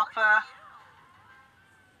done, Copper!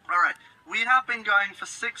 Alright, we have been going for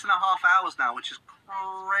 6.5 hours now, which is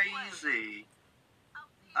crazy.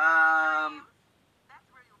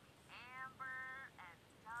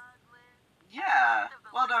 Yeah,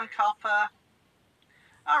 well done, Copper.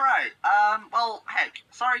 Alright, well, heck,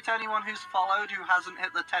 sorry to anyone who's followed who hasn't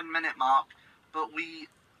hit the 10-minute mark, but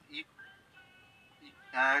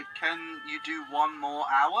can you do one more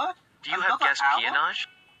hour? Do you have Another hour? Gaspionage?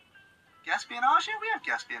 Gaspionage? Yeah, we have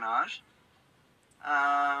Gaspionage.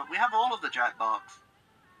 We have all of the jackbox.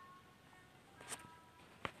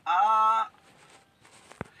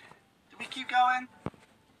 Do we keep going?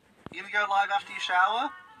 You gonna go live after you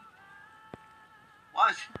shower?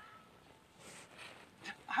 What?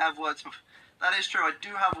 I have work tomorrow. That is true, I do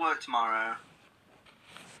have work tomorrow.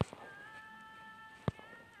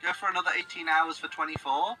 Go for another 18 hours for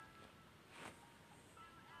 24.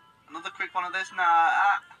 Another quick one of this? Nah,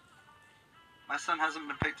 my son hasn't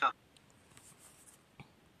been picked up.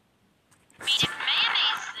 I mean, if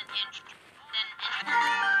mayonnaise is an instrument, then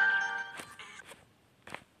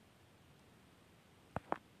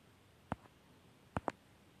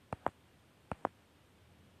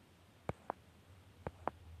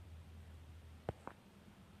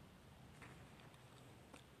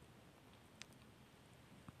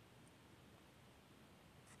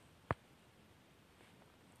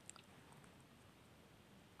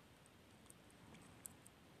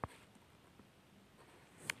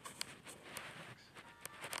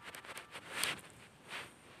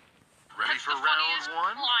Ready for round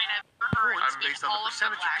one? line I've heard. Points based on the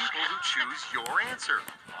percentage of people who choose your answer.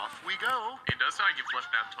 Off we go. It does sound like you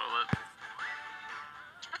flushed down toilet.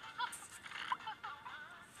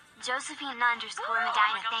 Josephine underscore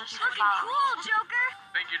Medina, thank you for following. Cool, Joker.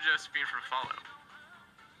 Thank you, Josephine, for the follow.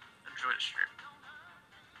 Enjoy the stream.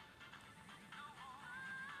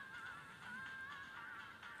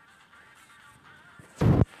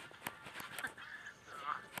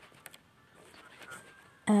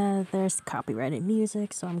 There's copyrighted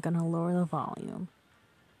music, so I'm gonna lower the volume.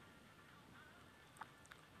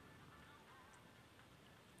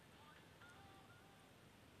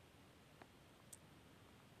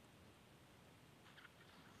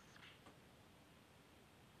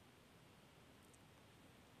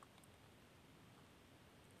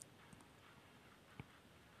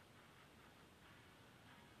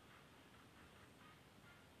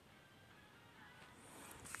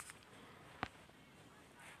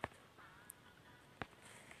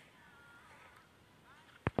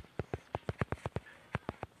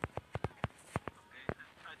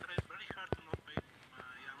 I tried very hard to not make my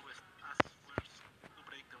always as words to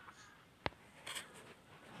breakdowns.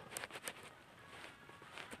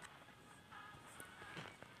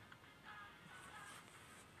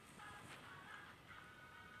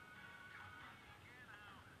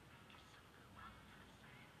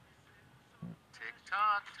 Tick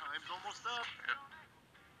tock, time's almost up.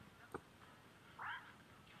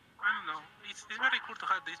 I don't know. It's very cool to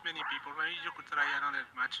have this many people. Maybe you could try another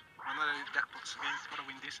match, another jackbox game to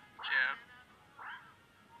win this. Yeah.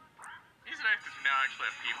 He's nice because we now actually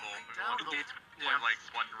have people. We've only Indeed. played Yeah. like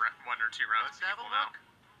one or two rounds Let's with have a people now. look.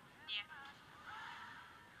 Yeah.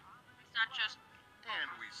 It's not just. And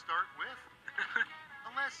we start with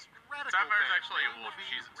a less radical Sapphire's band actually a name wolf. would be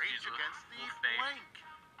She's Rage a Against the wolf name. Blank.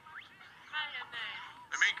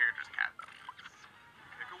 The main character's cat, though.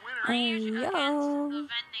 Pick a winner. Rage Hey, against the yo.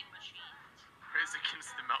 vending machine. Raise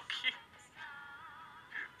against the Melky.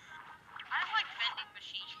 I like vending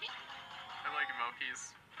machine. I like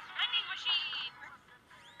Melky's. Vending machine.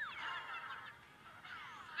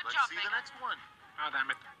 Good Let's job, see Megan. the next one. Oh,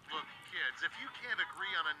 damn it. Look, kids, if you can't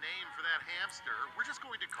agree on a name for that hamster, we're just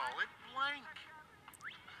going to call it blank.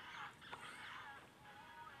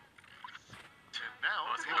 And now,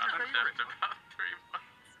 Oh, pick it's your about, favorite. about 3 months.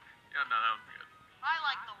 Yeah, no, that was good. I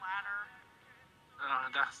like the ladder.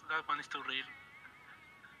 That one is too real.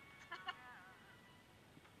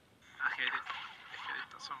 I hate it. I hate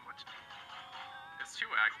it so much. It's too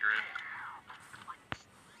accurate.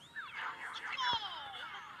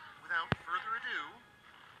 Without further ado,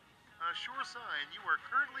 a sure sign you are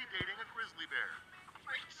currently dating a grizzly bear.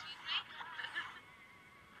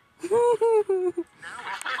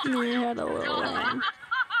 Now You had a little lamb.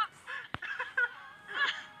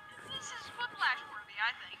 This is whiplash worthy,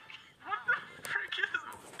 I think. What the frick is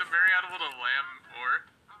the Mary out of little lamb or?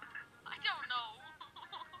 I don't know.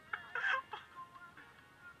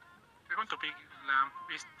 I'm going to pick lamb.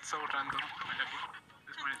 It's so random. I like it.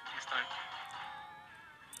 This my style.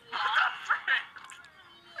 What the frick?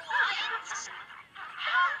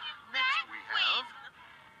 next we have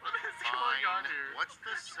What is going on Fine. here? What's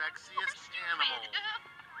the sexiest animal?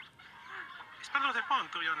 It's part of the fun,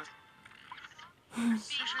 to be honest.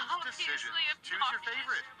 Decisions. Choose your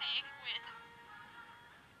favorite.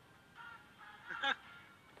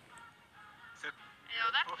 Except You know,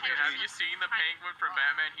 that Okay, penguin have looks you seen the kinda penguin from rough.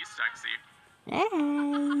 Batman? He's sexy. Hey.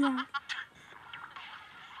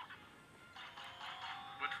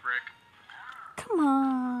 Which Rick? Come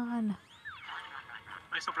on.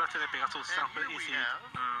 Mai soplaste de Pegasus And Sample here we Easy. have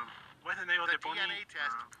What's the name of The the pony? DNA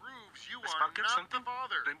test proves you are Sparkle not something? the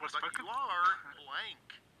father, Rainbow but Sparkle? you are blank.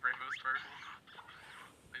 Rainbow Sparkle?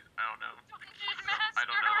 I don't know. Dungeon I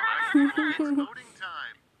don't Master. know. It's voting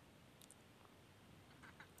time.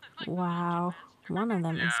 Like Wow. Dungeon One of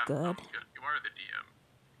them is Yeah, good. sounds good. You are the DM.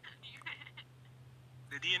 Master.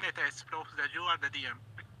 The DNA test proves that you are the DM.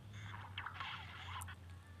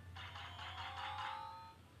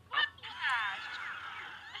 What hash?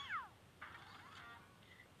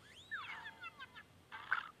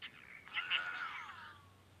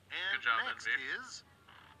 And Good job, next Envy. is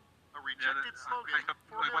a rejected slogan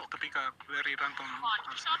for I want milk. to pick a very random Come on,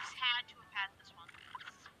 answer. Shops had to have had this one.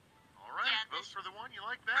 All right, Yeah, vote this- for the one you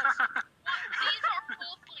like best. These are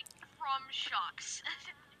both like from Shucks.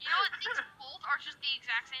 You know what? These both are just the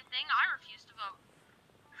exact same thing. I refuse to vote.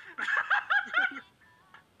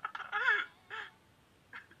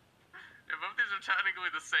 Yeah, both these are technically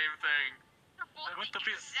the same thing. They're both I want the to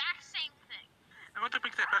be- exact same thing. I want to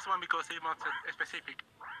pick the first one because it's more specific.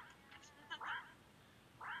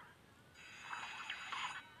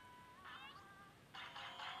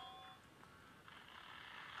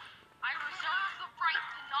 I reserve the right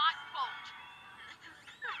to not vote.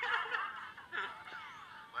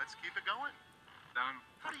 Let's keep it going. Damn.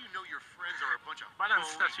 How do you know your friends are a bunch of Balance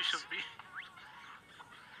as you phonies? should be.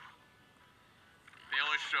 They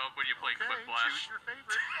only show up when you play Okay, Quick Flash. choose your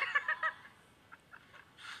favorite.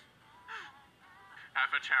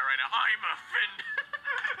 Half a chat right now. I'm offended.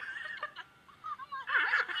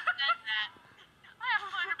 Said that. I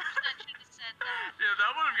 100% should have said that. Yeah, that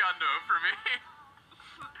would have gotten no for me.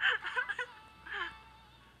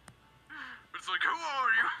 It's like, who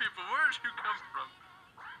are you people? Where'd you come from?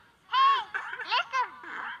 Hey, listen.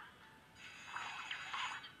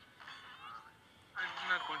 I'm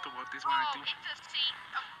not going to vote this one, I Oh, think. it's a safe.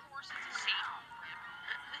 Of course, it's a safe.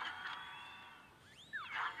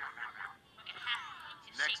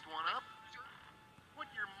 Next one up. What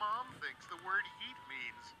your mom thinks the word heat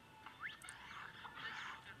means.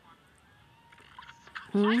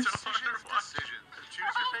 Hmm? Decisions.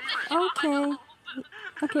 Choose your favorite. Okay.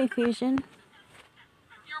 Okay, Fusion.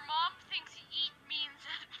 Your mom thinks eat means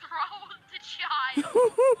throw the child.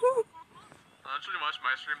 She watched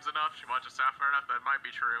my streams enough. She watches Sapphire enough. That might be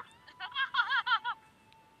true.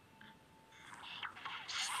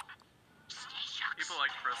 People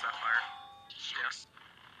like Pro Sapphire. Yes.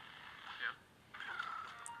 Yeah.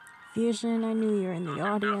 Fusion, I knew you were in the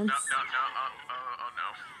No, audience. no. Oh no.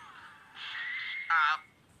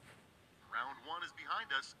 Round one is behind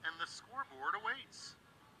us, and the scoreboard awaits.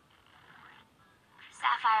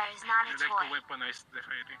 Sapphire is not I a like to toy. weaponize the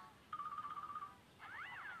fighting.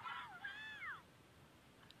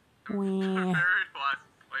 Wah. Very last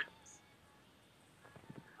place.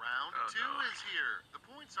 Round Oh, two no. is here. The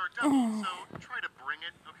points are double, so try to bring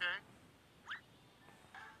it, okay?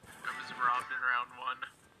 I was robbed in round one.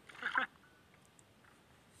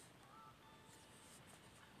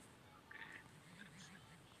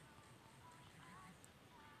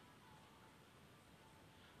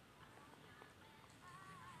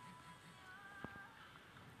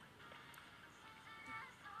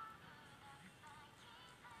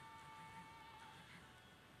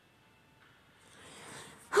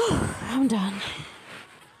 I'm done.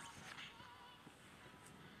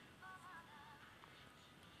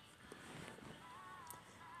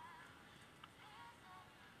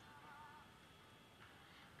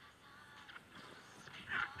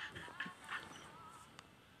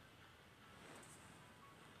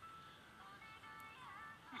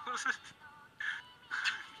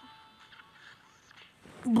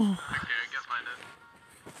 Okay, I guess mine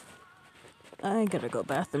is. I gotta go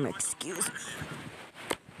bathroom, excuse me.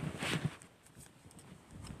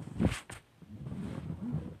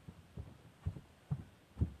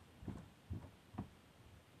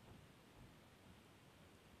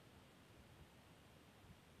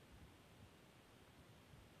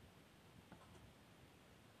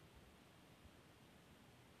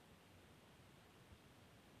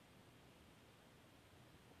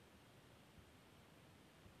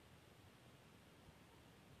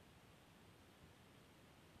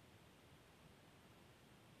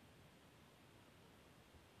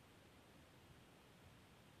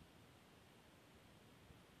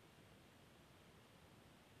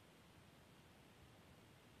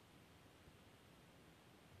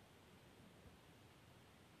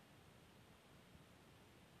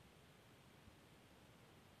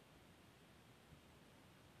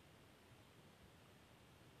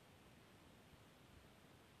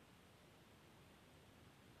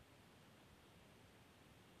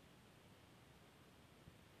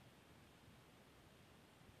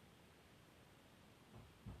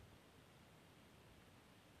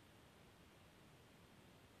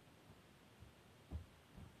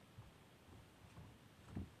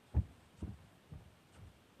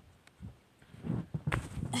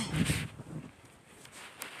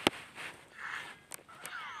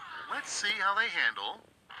 see how they handle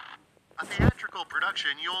a theatrical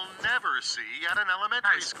production you'll never see at an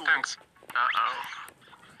elementary Nice, school. thanks. Uh-oh.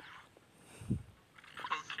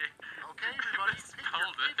 Okay. Okay, everybody, pick your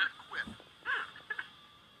Spelled it. favorite quip.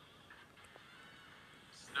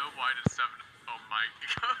 Snow White is 7. Oh my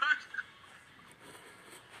god.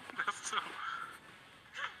 That's so...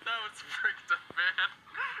 That was freaked up, man.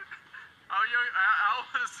 How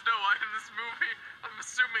was Snow White in this movie? I'm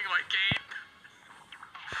assuming like 8.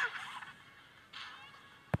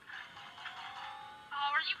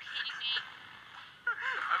 Oh, are you kidding me?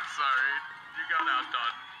 I'm sorry. You got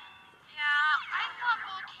outdone. Yeah, I thought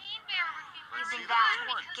Volcane Bear would be Let's really see bad the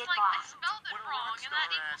next one. because, like, I spelled it When a wrong, rock and that star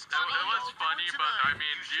equals asks, funny. It was funny, but I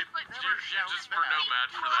mean, you just were no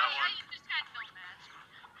match for that one. You just had no match.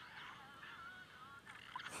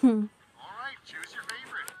 All right, choose your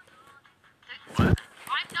favorite. What?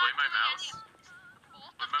 I'm not Play my doing mouse? any.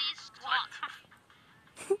 Both of Remember, these suck.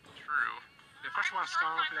 True. The first one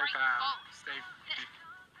sounds like a safe pick.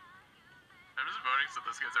 I'm just voting so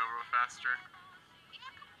this gets over with faster. You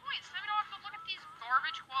got good points. Then we don't have to look at these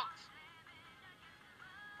garbage quotes.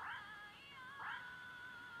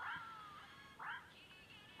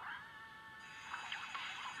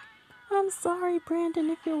 I'm sorry, Brandon,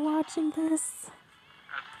 if you're watching this.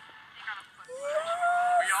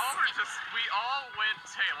 We all went,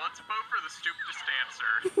 hey, let's vote for the stupidest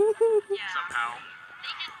answer. Yeah. Somehow.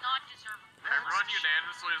 They did not deserve a point. Everyone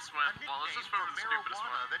unanimously just A went, well, let's nickname just vote for for the stupidest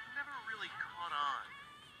marijuana one. that never really caught on.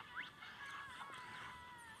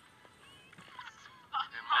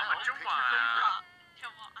 And now, pick your favorite.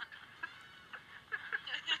 Come on.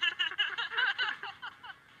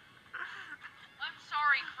 I'm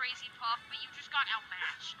sorry, Crazy Puff, but you just got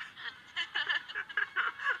outmatched.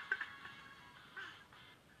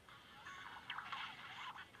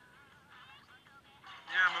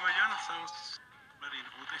 Yeah, Mama Jana sounds very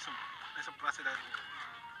good. I'm surprised that we...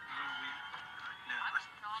 I was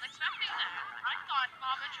not expecting that. I thought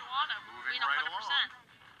Mama Joanna would Moving win right 100%. along.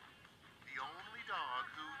 The only dog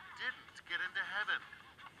who didn't get into heaven.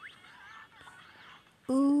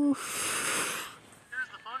 Oof.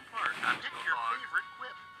 Here's the fun part. Pick your dog. favorite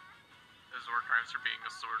quip. His war crimes for being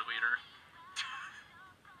a sword leader.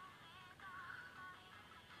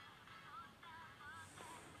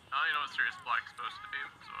 I don't even know what Sirius Black's supposed to be,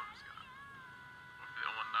 so I'm just gonna go for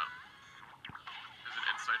the one that is an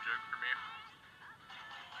inside joke for me.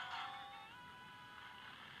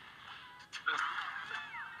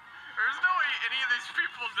 There's no way any of these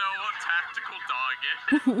people know what tactical dog is.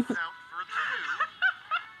 Without further ado,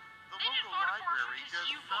 the They didn't local vote for us library because does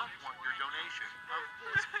you not voted want for your it. donation of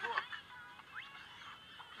this book.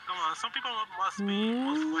 Come on, some people must watch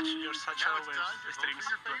your such Now it's time to vote streams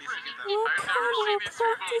for your to listen to favorite. them. What I've never kind seen of these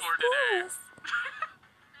people effect is before today. this?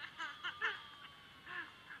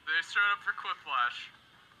 They showed up for Quiplash.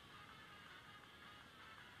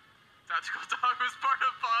 Tactical dog was part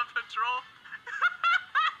of Paw Patrol.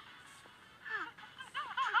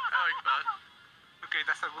 I like that. Okay,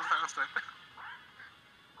 that's a good answer.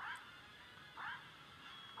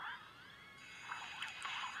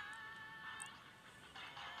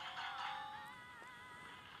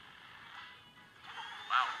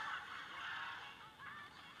 Wow.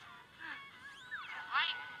 I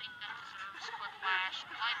think that deserves Quiplash.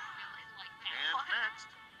 I really like that And one. next,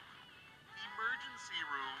 emergency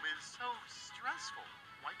room is so stressful.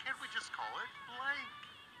 Why can't we just call it blank?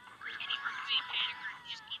 Any movie category,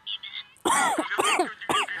 just give me that.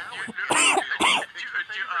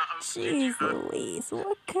 Jeez Louise,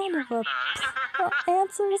 what kind of a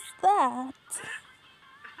answer is that? Let's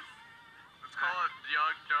call it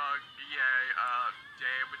Young Dog BA,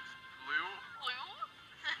 Damage Blue. Blue?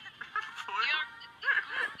 Blue? You're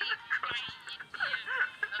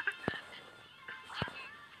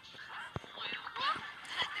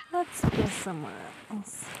Blue? Let's go somewhere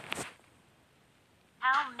else.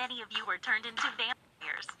 How many of you were turned into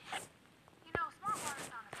vampires? You know, smart water's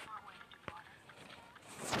not a smart way to do water.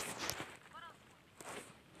 What else?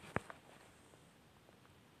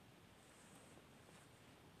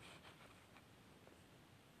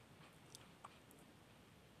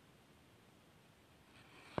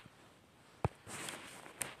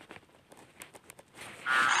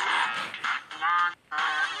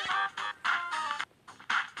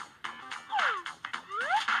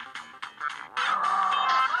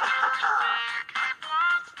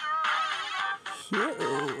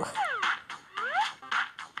 Phew.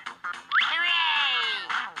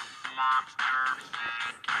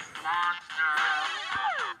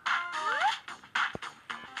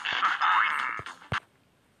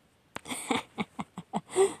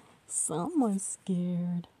 Someone's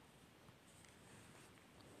scared.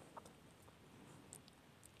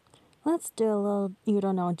 Let's do a little You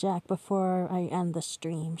Don't Know Jack before I end the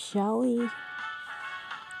stream, shall we?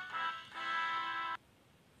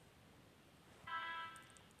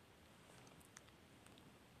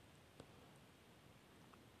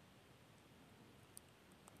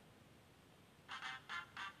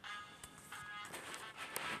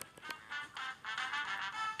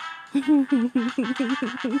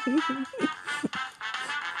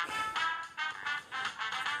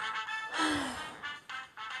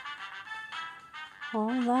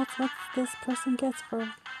 Well, that's what this person gets for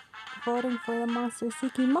voting for the Monster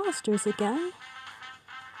Seeking Monsters again.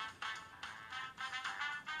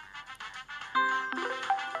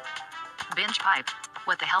 Binge pipe.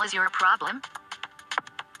 What the hell is your problem?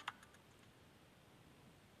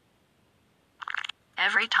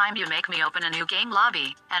 Every time you make me open a new game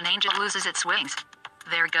lobby, an angel loses its wings.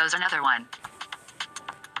 There goes another one.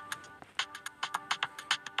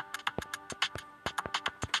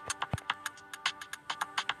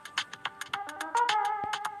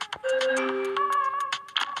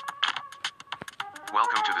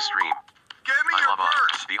 Welcome to the stream. Give me I'm your Lava,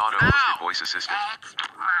 purse! the auto-hosted Now! voice assistant. That's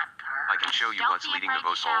my purse. I can show you Don't what's be leading the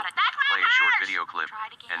afraid vote to poll, shout it. That's my play a short purse! video clip, Try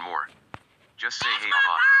it again. and more. Just say That's hey my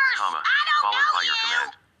aha, purse! comma, I don't followed know by your you!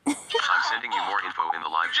 command. I'm sending you more info in the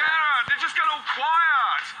live chat. Jared, they just got all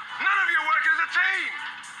quiet. None of you work as a team.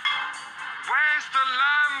 Where's the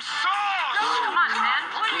lamb sauce? Come on, man.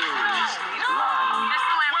 Please. This is the lamb.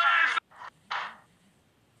 Where's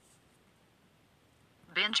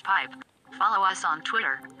Binge Pipe. Follow us on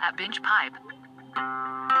Twitter at Binge Pipe. Binge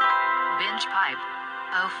Pipe.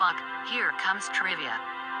 Oh fuck, here comes trivia.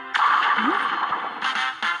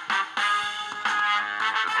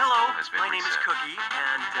 Hello, Has been my name is reset. Cookie,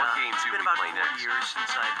 and What game it's do been we about play 4 next? years since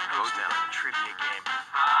I've Vote hosted now. a trivia game.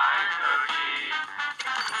 Hi,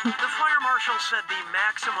 Cookie. The fire marshal said the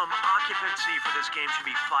maximum occupancy for this game should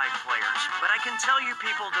be 5 players, but I can tell you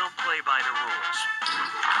people don't play by the rules.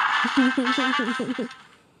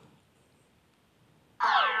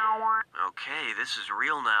 Okay, this is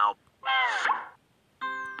real now.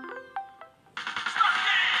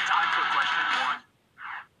 Time for question 1.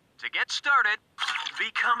 To get started,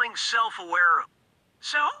 becoming self-aware.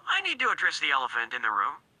 So, I need to address the elephant in the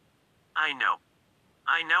room. I know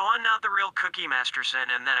I'm not the real Cookie Masterson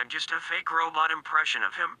and that I'm just a fake robot impression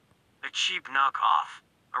of him. A cheap knockoff.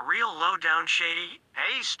 A real low-down shady...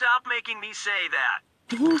 Hey, stop making me say that.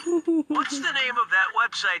 What's the name of that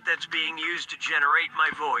website that's being used to generate my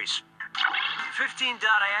voice?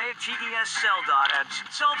 15.ia, tdscell.ads,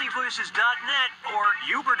 saltyvoices.net, or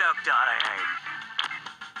uberduck.ia.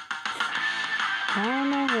 I don't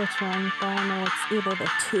know which one, but I know it's either the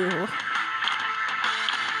two.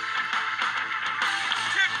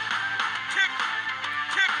 Tick, tick,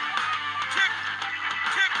 tick, tick,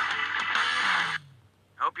 tick.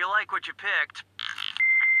 Hope you like what you picked.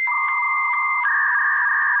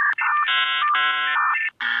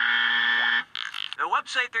 The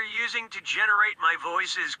website they're using to generate my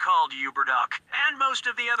voice is called Uberduck, and most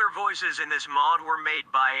of the other voices in this mod were made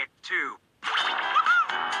by it, too.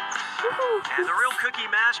 And the real Cookie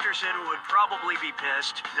Masterson would probably be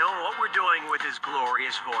pissed, knowing what we're doing with his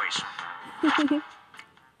glorious voice.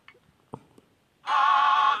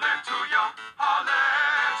 Hallelujah,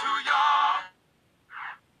 hallelujah.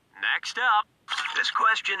 Next up, this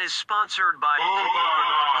question is sponsored by...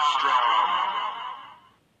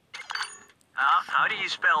 How do you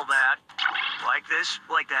spell that? Like this,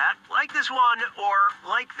 like that, like this one, or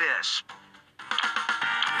like this?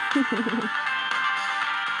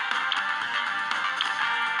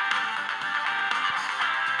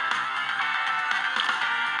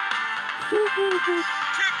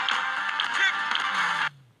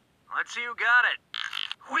 Let's see who got it.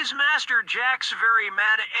 Quizmaster Jack's very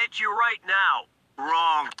mad at you right now.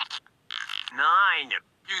 Wrong. 9.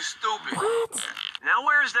 You stupid. What? Now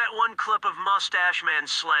where's that one clip of Mustache Man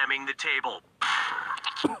slamming the table?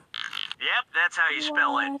 Yep, that's how you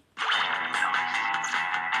spell it. What?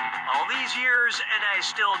 All these years, and I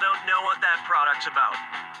still don't know what that product's about.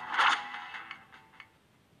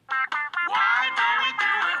 Why don't we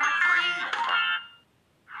do it for free?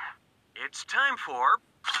 It's time for...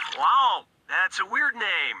 Wow, that's a weird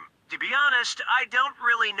name. To be honest, I don't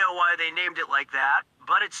really know why they named it like that,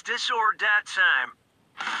 but it's this or that time.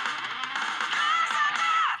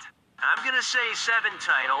 I'm gonna say 7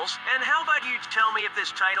 titles, and how about you tell me if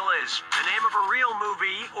this title is the name of a real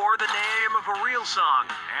movie or the name of a real song?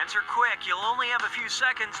 Answer quick, you'll only have a few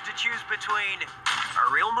seconds to choose between a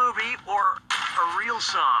real movie or a real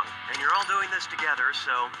song. And you're all doing this together,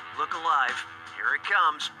 so look alive. Here it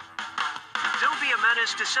comes. Don't be a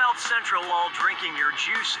menace to South Central while drinking your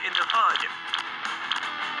juice in the hood.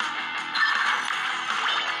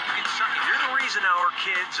 reason our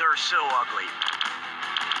kids are so ugly.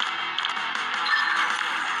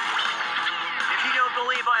 If you don't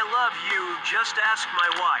believe I love you, just ask my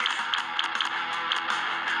wife.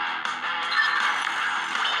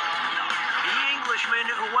 The Englishman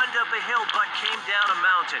who went up a hill but came down a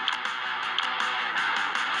mountain.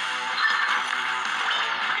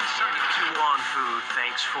 To Wong Fu,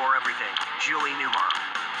 thanks for everything. Julie Newmar.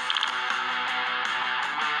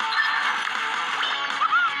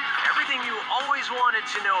 Everything you always wanted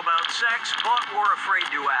to know about sex, but were afraid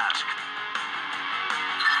to ask.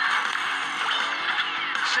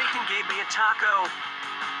 Satan gave me a taco.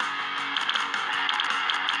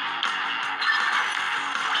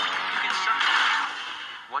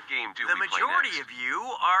 What game do The we play majority next? of you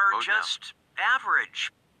are Vote now. just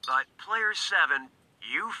average, but player 7,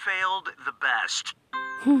 you failed the best.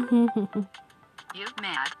 You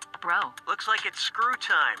mad, bro? Looks like it's screw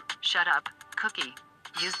time. Shut up, Cookie.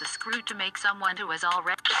 Use the screw to make someone who has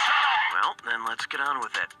already... Well, then let's get on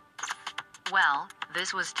with it. Well,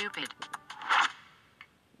 this was stupid.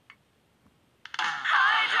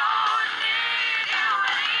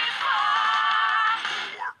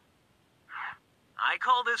 I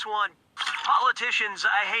call this one Politicians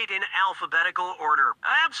I Hate in Alphabetical Order.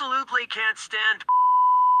 I absolutely can't stand...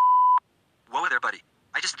 Whoa there, buddy.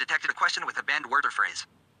 I just detected a question with a banned word or phrase.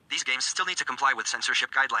 These games still need to comply with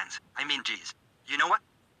censorship guidelines. I mean, geez. You know what?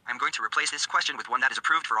 I'm going to replace this question with one that is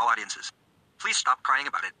approved for all audiences. Please stop crying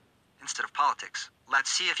about it. Instead of politics,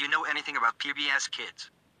 let's see if you know anything about PBS Kids.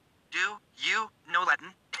 Do you know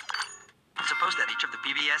Latin? Suppose that each of the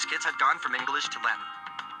PBS Kids had gone from English to Latin.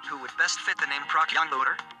 Who would best fit the name Proc Young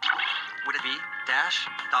Loader? Would it be Dash,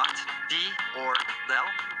 Dot, D, or Del?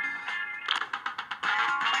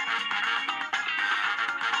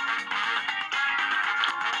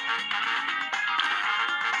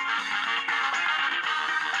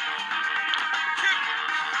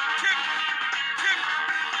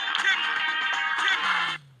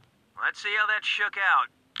 Let's see how that shook out.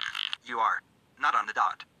 You are. Not on the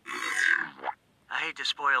dot. I hate to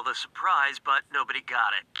spoil the surprise, but nobody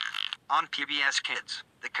got it. On PBS Kids,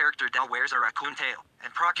 the character Del wears a raccoon tail,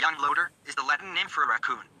 and Proc Young Loader is the Latin name for a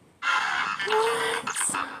raccoon.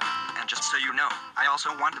 And just so you know, I also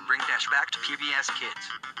want to bring Dash back to PBS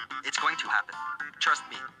Kids. It's going to happen. Trust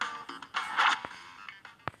me.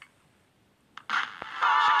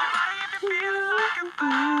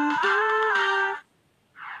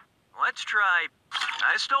 Let's try...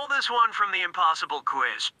 I stole this one from the Impossible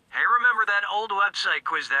Quiz. Hey, remember that old website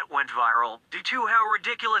quiz that went viral? Due to how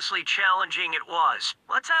ridiculously challenging it was.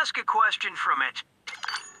 Let's ask a question from it.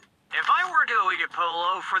 If I were to eat a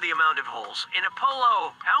polo for the amount of holes in a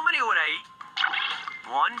polo, how many would I eat?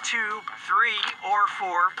 1, 2, 3, or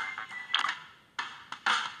 4?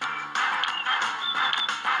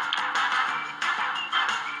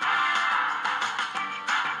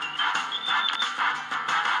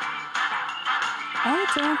 I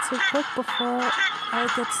need to answer quick before I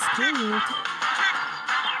get screwed.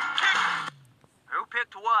 Who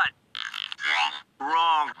picked what?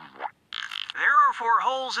 Wrong. There are 4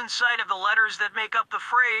 holes inside of the letters that make up the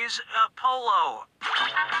phrase, polo.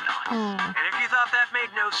 And if you thought that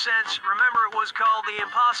made no sense, remember it was called the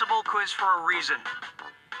Impossible Quiz for a reason.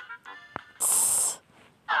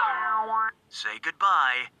 Say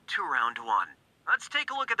goodbye to round 1. Let's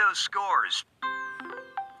take a look at those scores.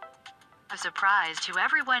 A surprise to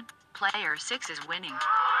everyone. Player 6 is winning.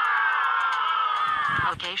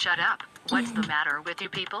 Okay, shut up. What's the matter with you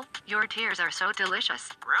people? Your tears are so delicious.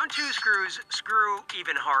 Round 2 screws screw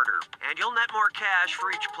even harder, and you'll net more cash for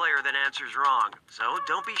each player that answers wrong. So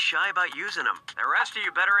don't be shy about using them. The rest of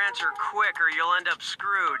you better answer quick or you'll end up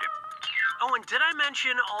screwed. Oh, and did I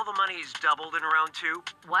mention all the money's doubled in round 2?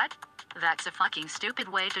 What? That's a fucking stupid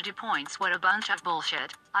way to do points. What a bunch of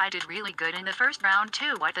bullshit. I did really good in the first round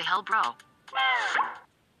too. What the hell, bro? 6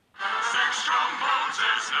 strong bones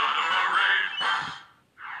is not a parade.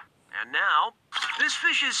 And now, this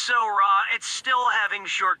fish is so raw, it's still having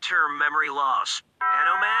short-term memory loss. And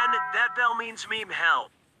oh man, that bell means meme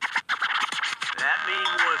hell. That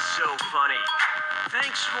meme was so funny.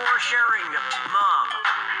 Thanks for sharing, Mom.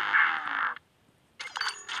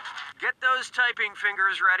 Get those typing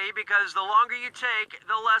fingers ready, because the longer you take,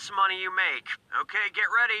 the less money you make. Okay, get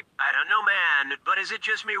ready. I don't know, man, but is it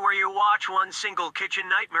just me where you watch one single kitchen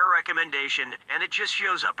nightmare recommendation, and it just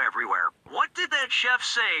shows up everywhere? What did that chef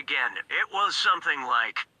say again? It was something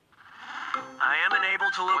like, I am unable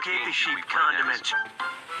to locate the sheep condiment.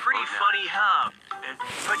 Pretty funny, huh?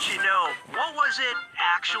 But you know, what was it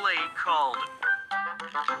actually called?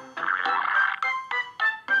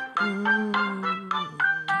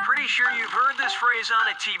 Pretty pretty sure you've heard this phrase on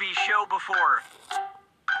a TV show before.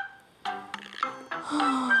 I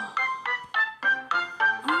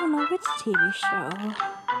don't know which TV show.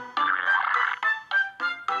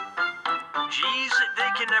 Geez, they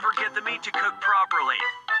can never get the meat to cook properly.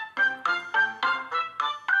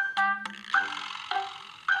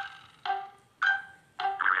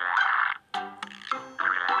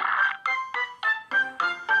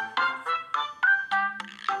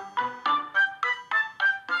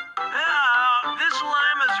 This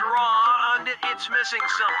lamb is raw and it's missing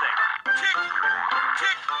something. Tick,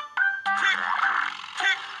 tick, tick,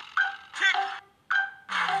 tick, tick.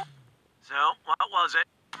 So, what was it?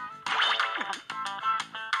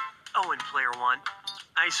 Oh, and player one,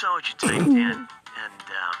 I saw what you typed in, and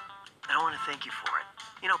I want to thank you for it.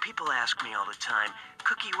 You know, people ask me all the time,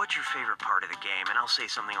 Cookie, what's your favorite part of the game? And I'll say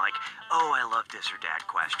something like, oh, I love this or that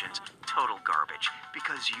questions. Total garbage.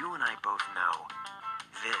 Because you and I both know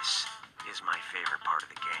this is my favorite part of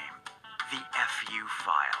the game. The FU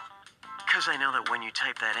file. Because I know that when you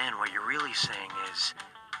type that in, what you're really saying is,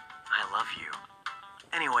 I love you.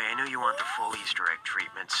 Anyway, I know you want the full Easter egg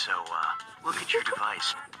treatment, so look at your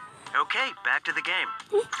device. Okay, back to the game.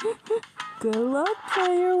 Good luck,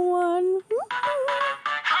 player one.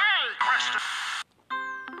 Hey, question.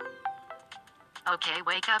 Okay,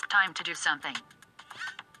 wake up, time to do something.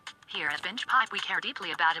 Here at Binge Pipe, we care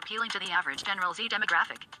deeply about appealing to the average General Z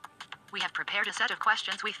demographic. We have prepared a set of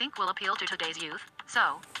questions we think will appeal to today's youth.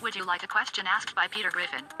 So, would you like a question asked by Peter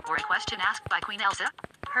Griffin, or a question asked by Queen Elsa?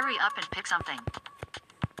 Hurry up and pick something.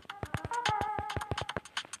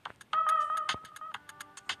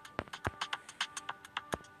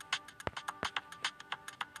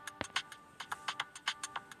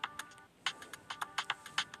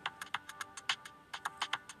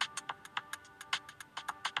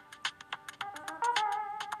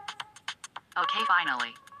 Okay,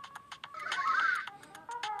 finally.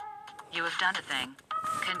 You have done a thing.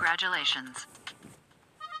 Congratulations.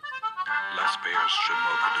 Las Bears se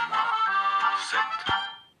moquent de moi. Sept.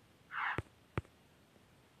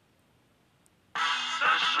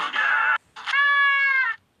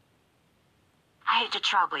 I hate to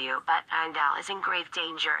trouble you, but Andal is in grave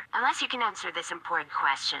danger, unless you can answer this important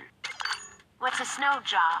question. What's a snow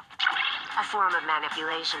job? A form of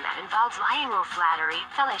manipulation that involves lying or flattery,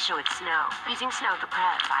 fellatio with snow, using snow to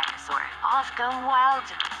purify us, or all is going wild.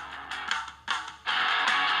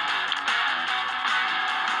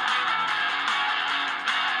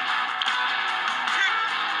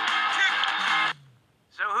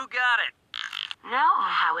 So who got it? No,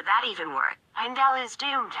 how would that even work? Andal is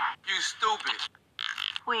doomed. You stupid.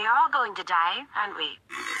 We are all going to die, aren't we?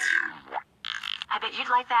 I bet you'd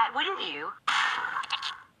like that, wouldn't you?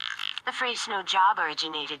 The phrase snow job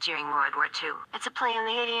originated during World War II. It's a play on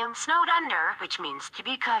the idiom snowed under, which means to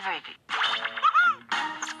be covered.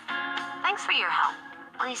 Thanks for your help.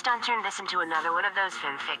 Please don't turn this into another one of those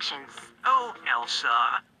fan fictions. Oh,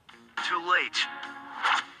 Elsa. Too late.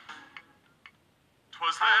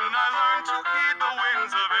 'Twas then I learned to heed the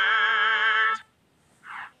winds of it.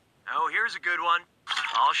 Oh, here's a good one.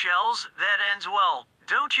 All shells, that ends well.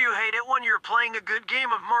 Don't you hate it when you're playing a good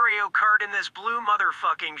game of Mario Kart and this blue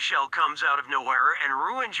motherfucking shell comes out of nowhere and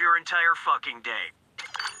ruins your entire fucking day?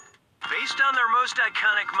 Based on their most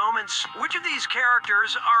iconic moments, which of these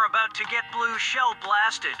characters are about to get blue shell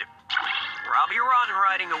blasted? Robbie Rotten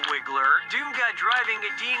riding a Wiggler, Doom Guy driving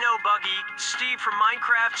a Dino buggy, Steve from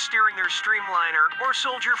Minecraft steering their Streamliner, or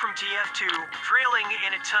Soldier from TF2 trailing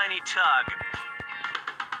in a tiny tug?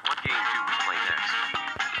 What game do we play next?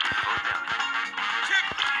 Vote now. Tick,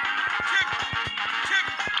 tick,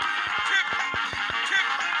 tick, tick, tick.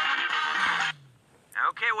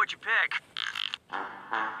 Okay, what'd you pick?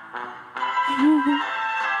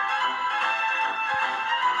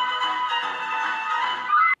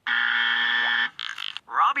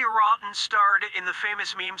 Robbie Rotten starred in the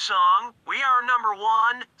famous meme song, "We Are Number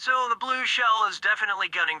One," so the blue shell is definitely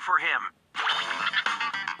gunning for him.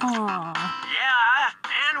 Aww. Yeah,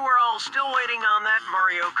 and we're all still waiting on that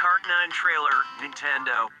Mario Kart 9 trailer,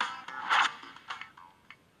 Nintendo.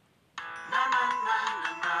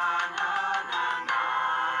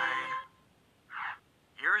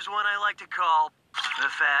 Here's one I like to call The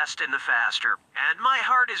Fast and the Faster. And my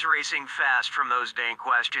heart is racing fast from those dang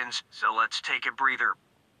questions, so let's take a breather.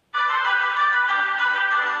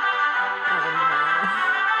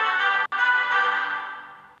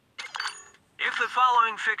 If the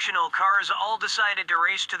following fictional cars all decided to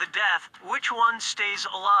race to the death, which one stays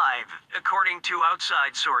alive, according to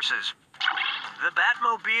outside sources? The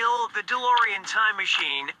Batmobile, the DeLorean Time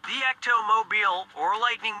Machine, the Ectomobile, or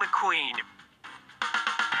Lightning McQueen?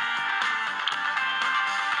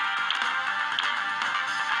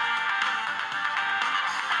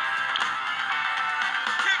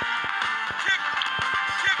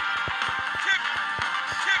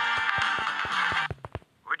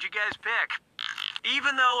 pick.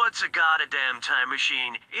 Even though it's a goddamn time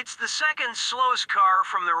machine, it's the second slowest car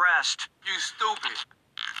from the rest. You stupid.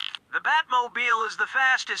 The Batmobile is the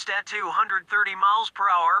fastest at 230 miles per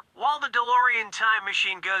hour, while the DeLorean time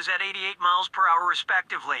machine goes at 88 miles per hour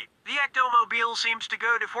respectively. The Ectomobile seems to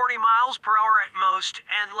go to 40 miles per hour at most,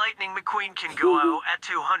 and Lightning McQueen can go at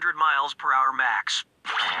 200 miles per hour max.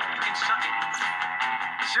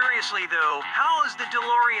 Seriously though, how is the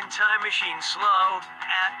DeLorean time machine slow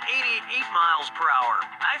at 88 miles per hour?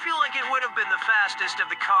 I feel like it would have been the fastest of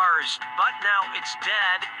the cars, but now it's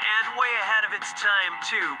dead and way ahead of its time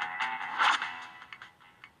too.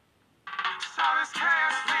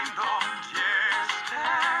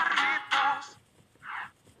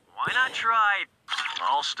 Why not try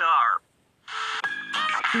All-Star?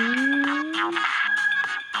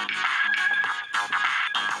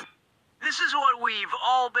 This is what we've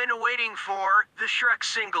all been waiting for, the Shrek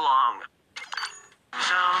sing-along.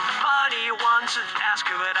 Somebody once asked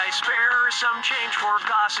could I spare some change for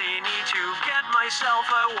Gossie, need to get myself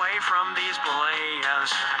away from these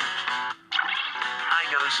players. I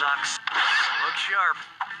go sucks. Look sharp.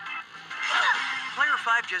 Player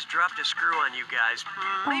 5 just dropped a screw on you guys.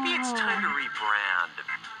 Maybe it's time to rebrand.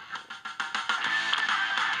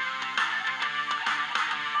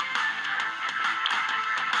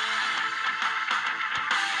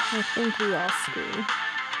 I think we all screw.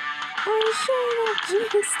 Oh, sure, that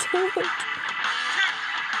jinxed it.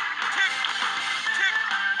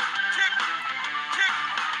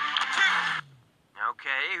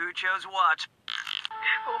 Okay, who chose what?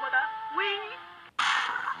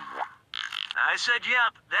 I said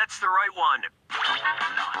yep, that's the right one.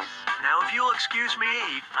 Now if you'll excuse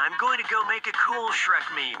me, I'm going to go make a cool Shrek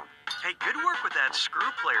meme. Hey, good work with that screw,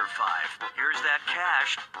 Player 5. Here's that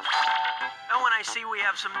cash. Oh, and I see we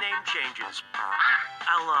have some name changes.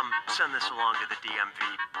 I'll, send this along to the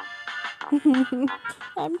DMV.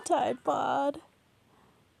 I'm Tide Pod.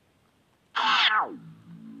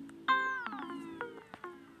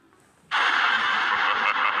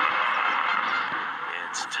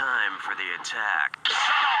 It's time for the attack.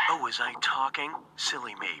 Oh, was I talking?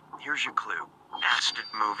 Silly me. Here's your clue. Aston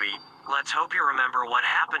movie. Let's hope you remember what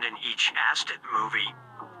happened in each Aston movie.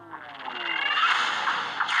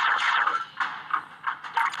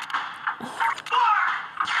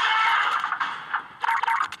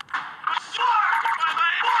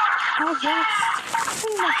 Oh, that's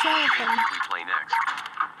pretty much all of them. We play next.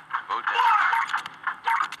 Vote down.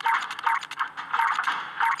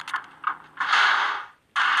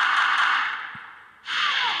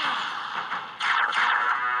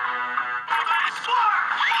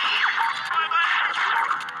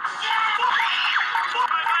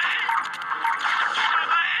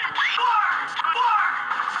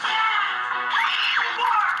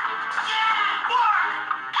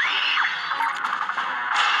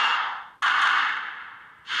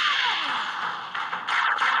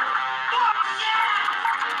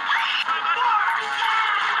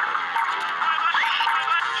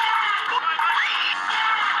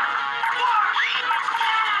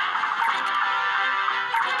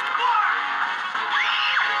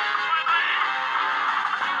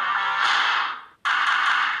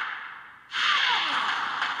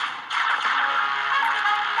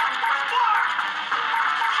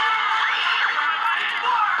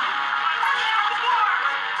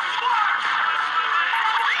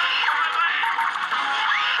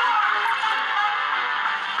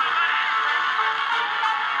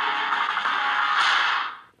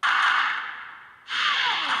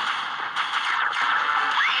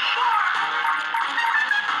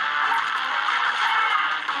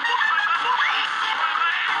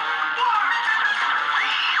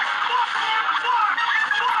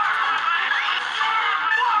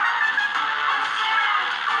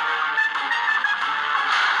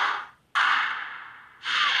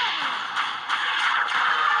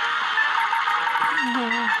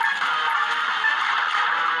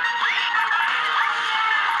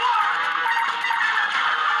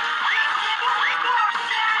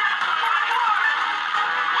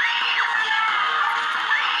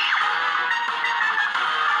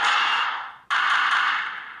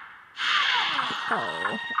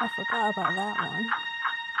 Oh, I forgot about that one.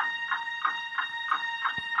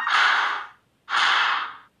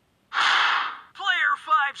 Player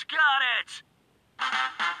 5's got it!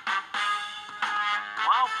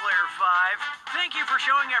 Wow, Player 5. Thank you for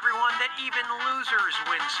showing everyone that even losers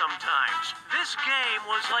win sometimes. This game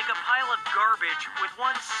was like a pile of garbage with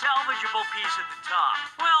one salvageable piece at the top.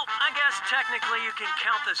 Well, I guess technically you can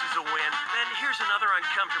count this as a win. Then here's another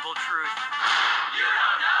uncomfortable truth. You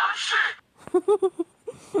don't know shit!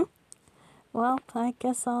 Well, I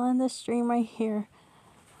guess I'll end the stream right here.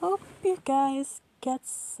 Hope you guys get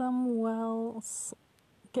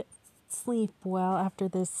sleep well after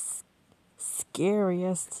this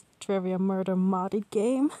scariest trivia murder modded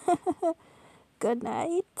game. Good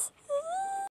night.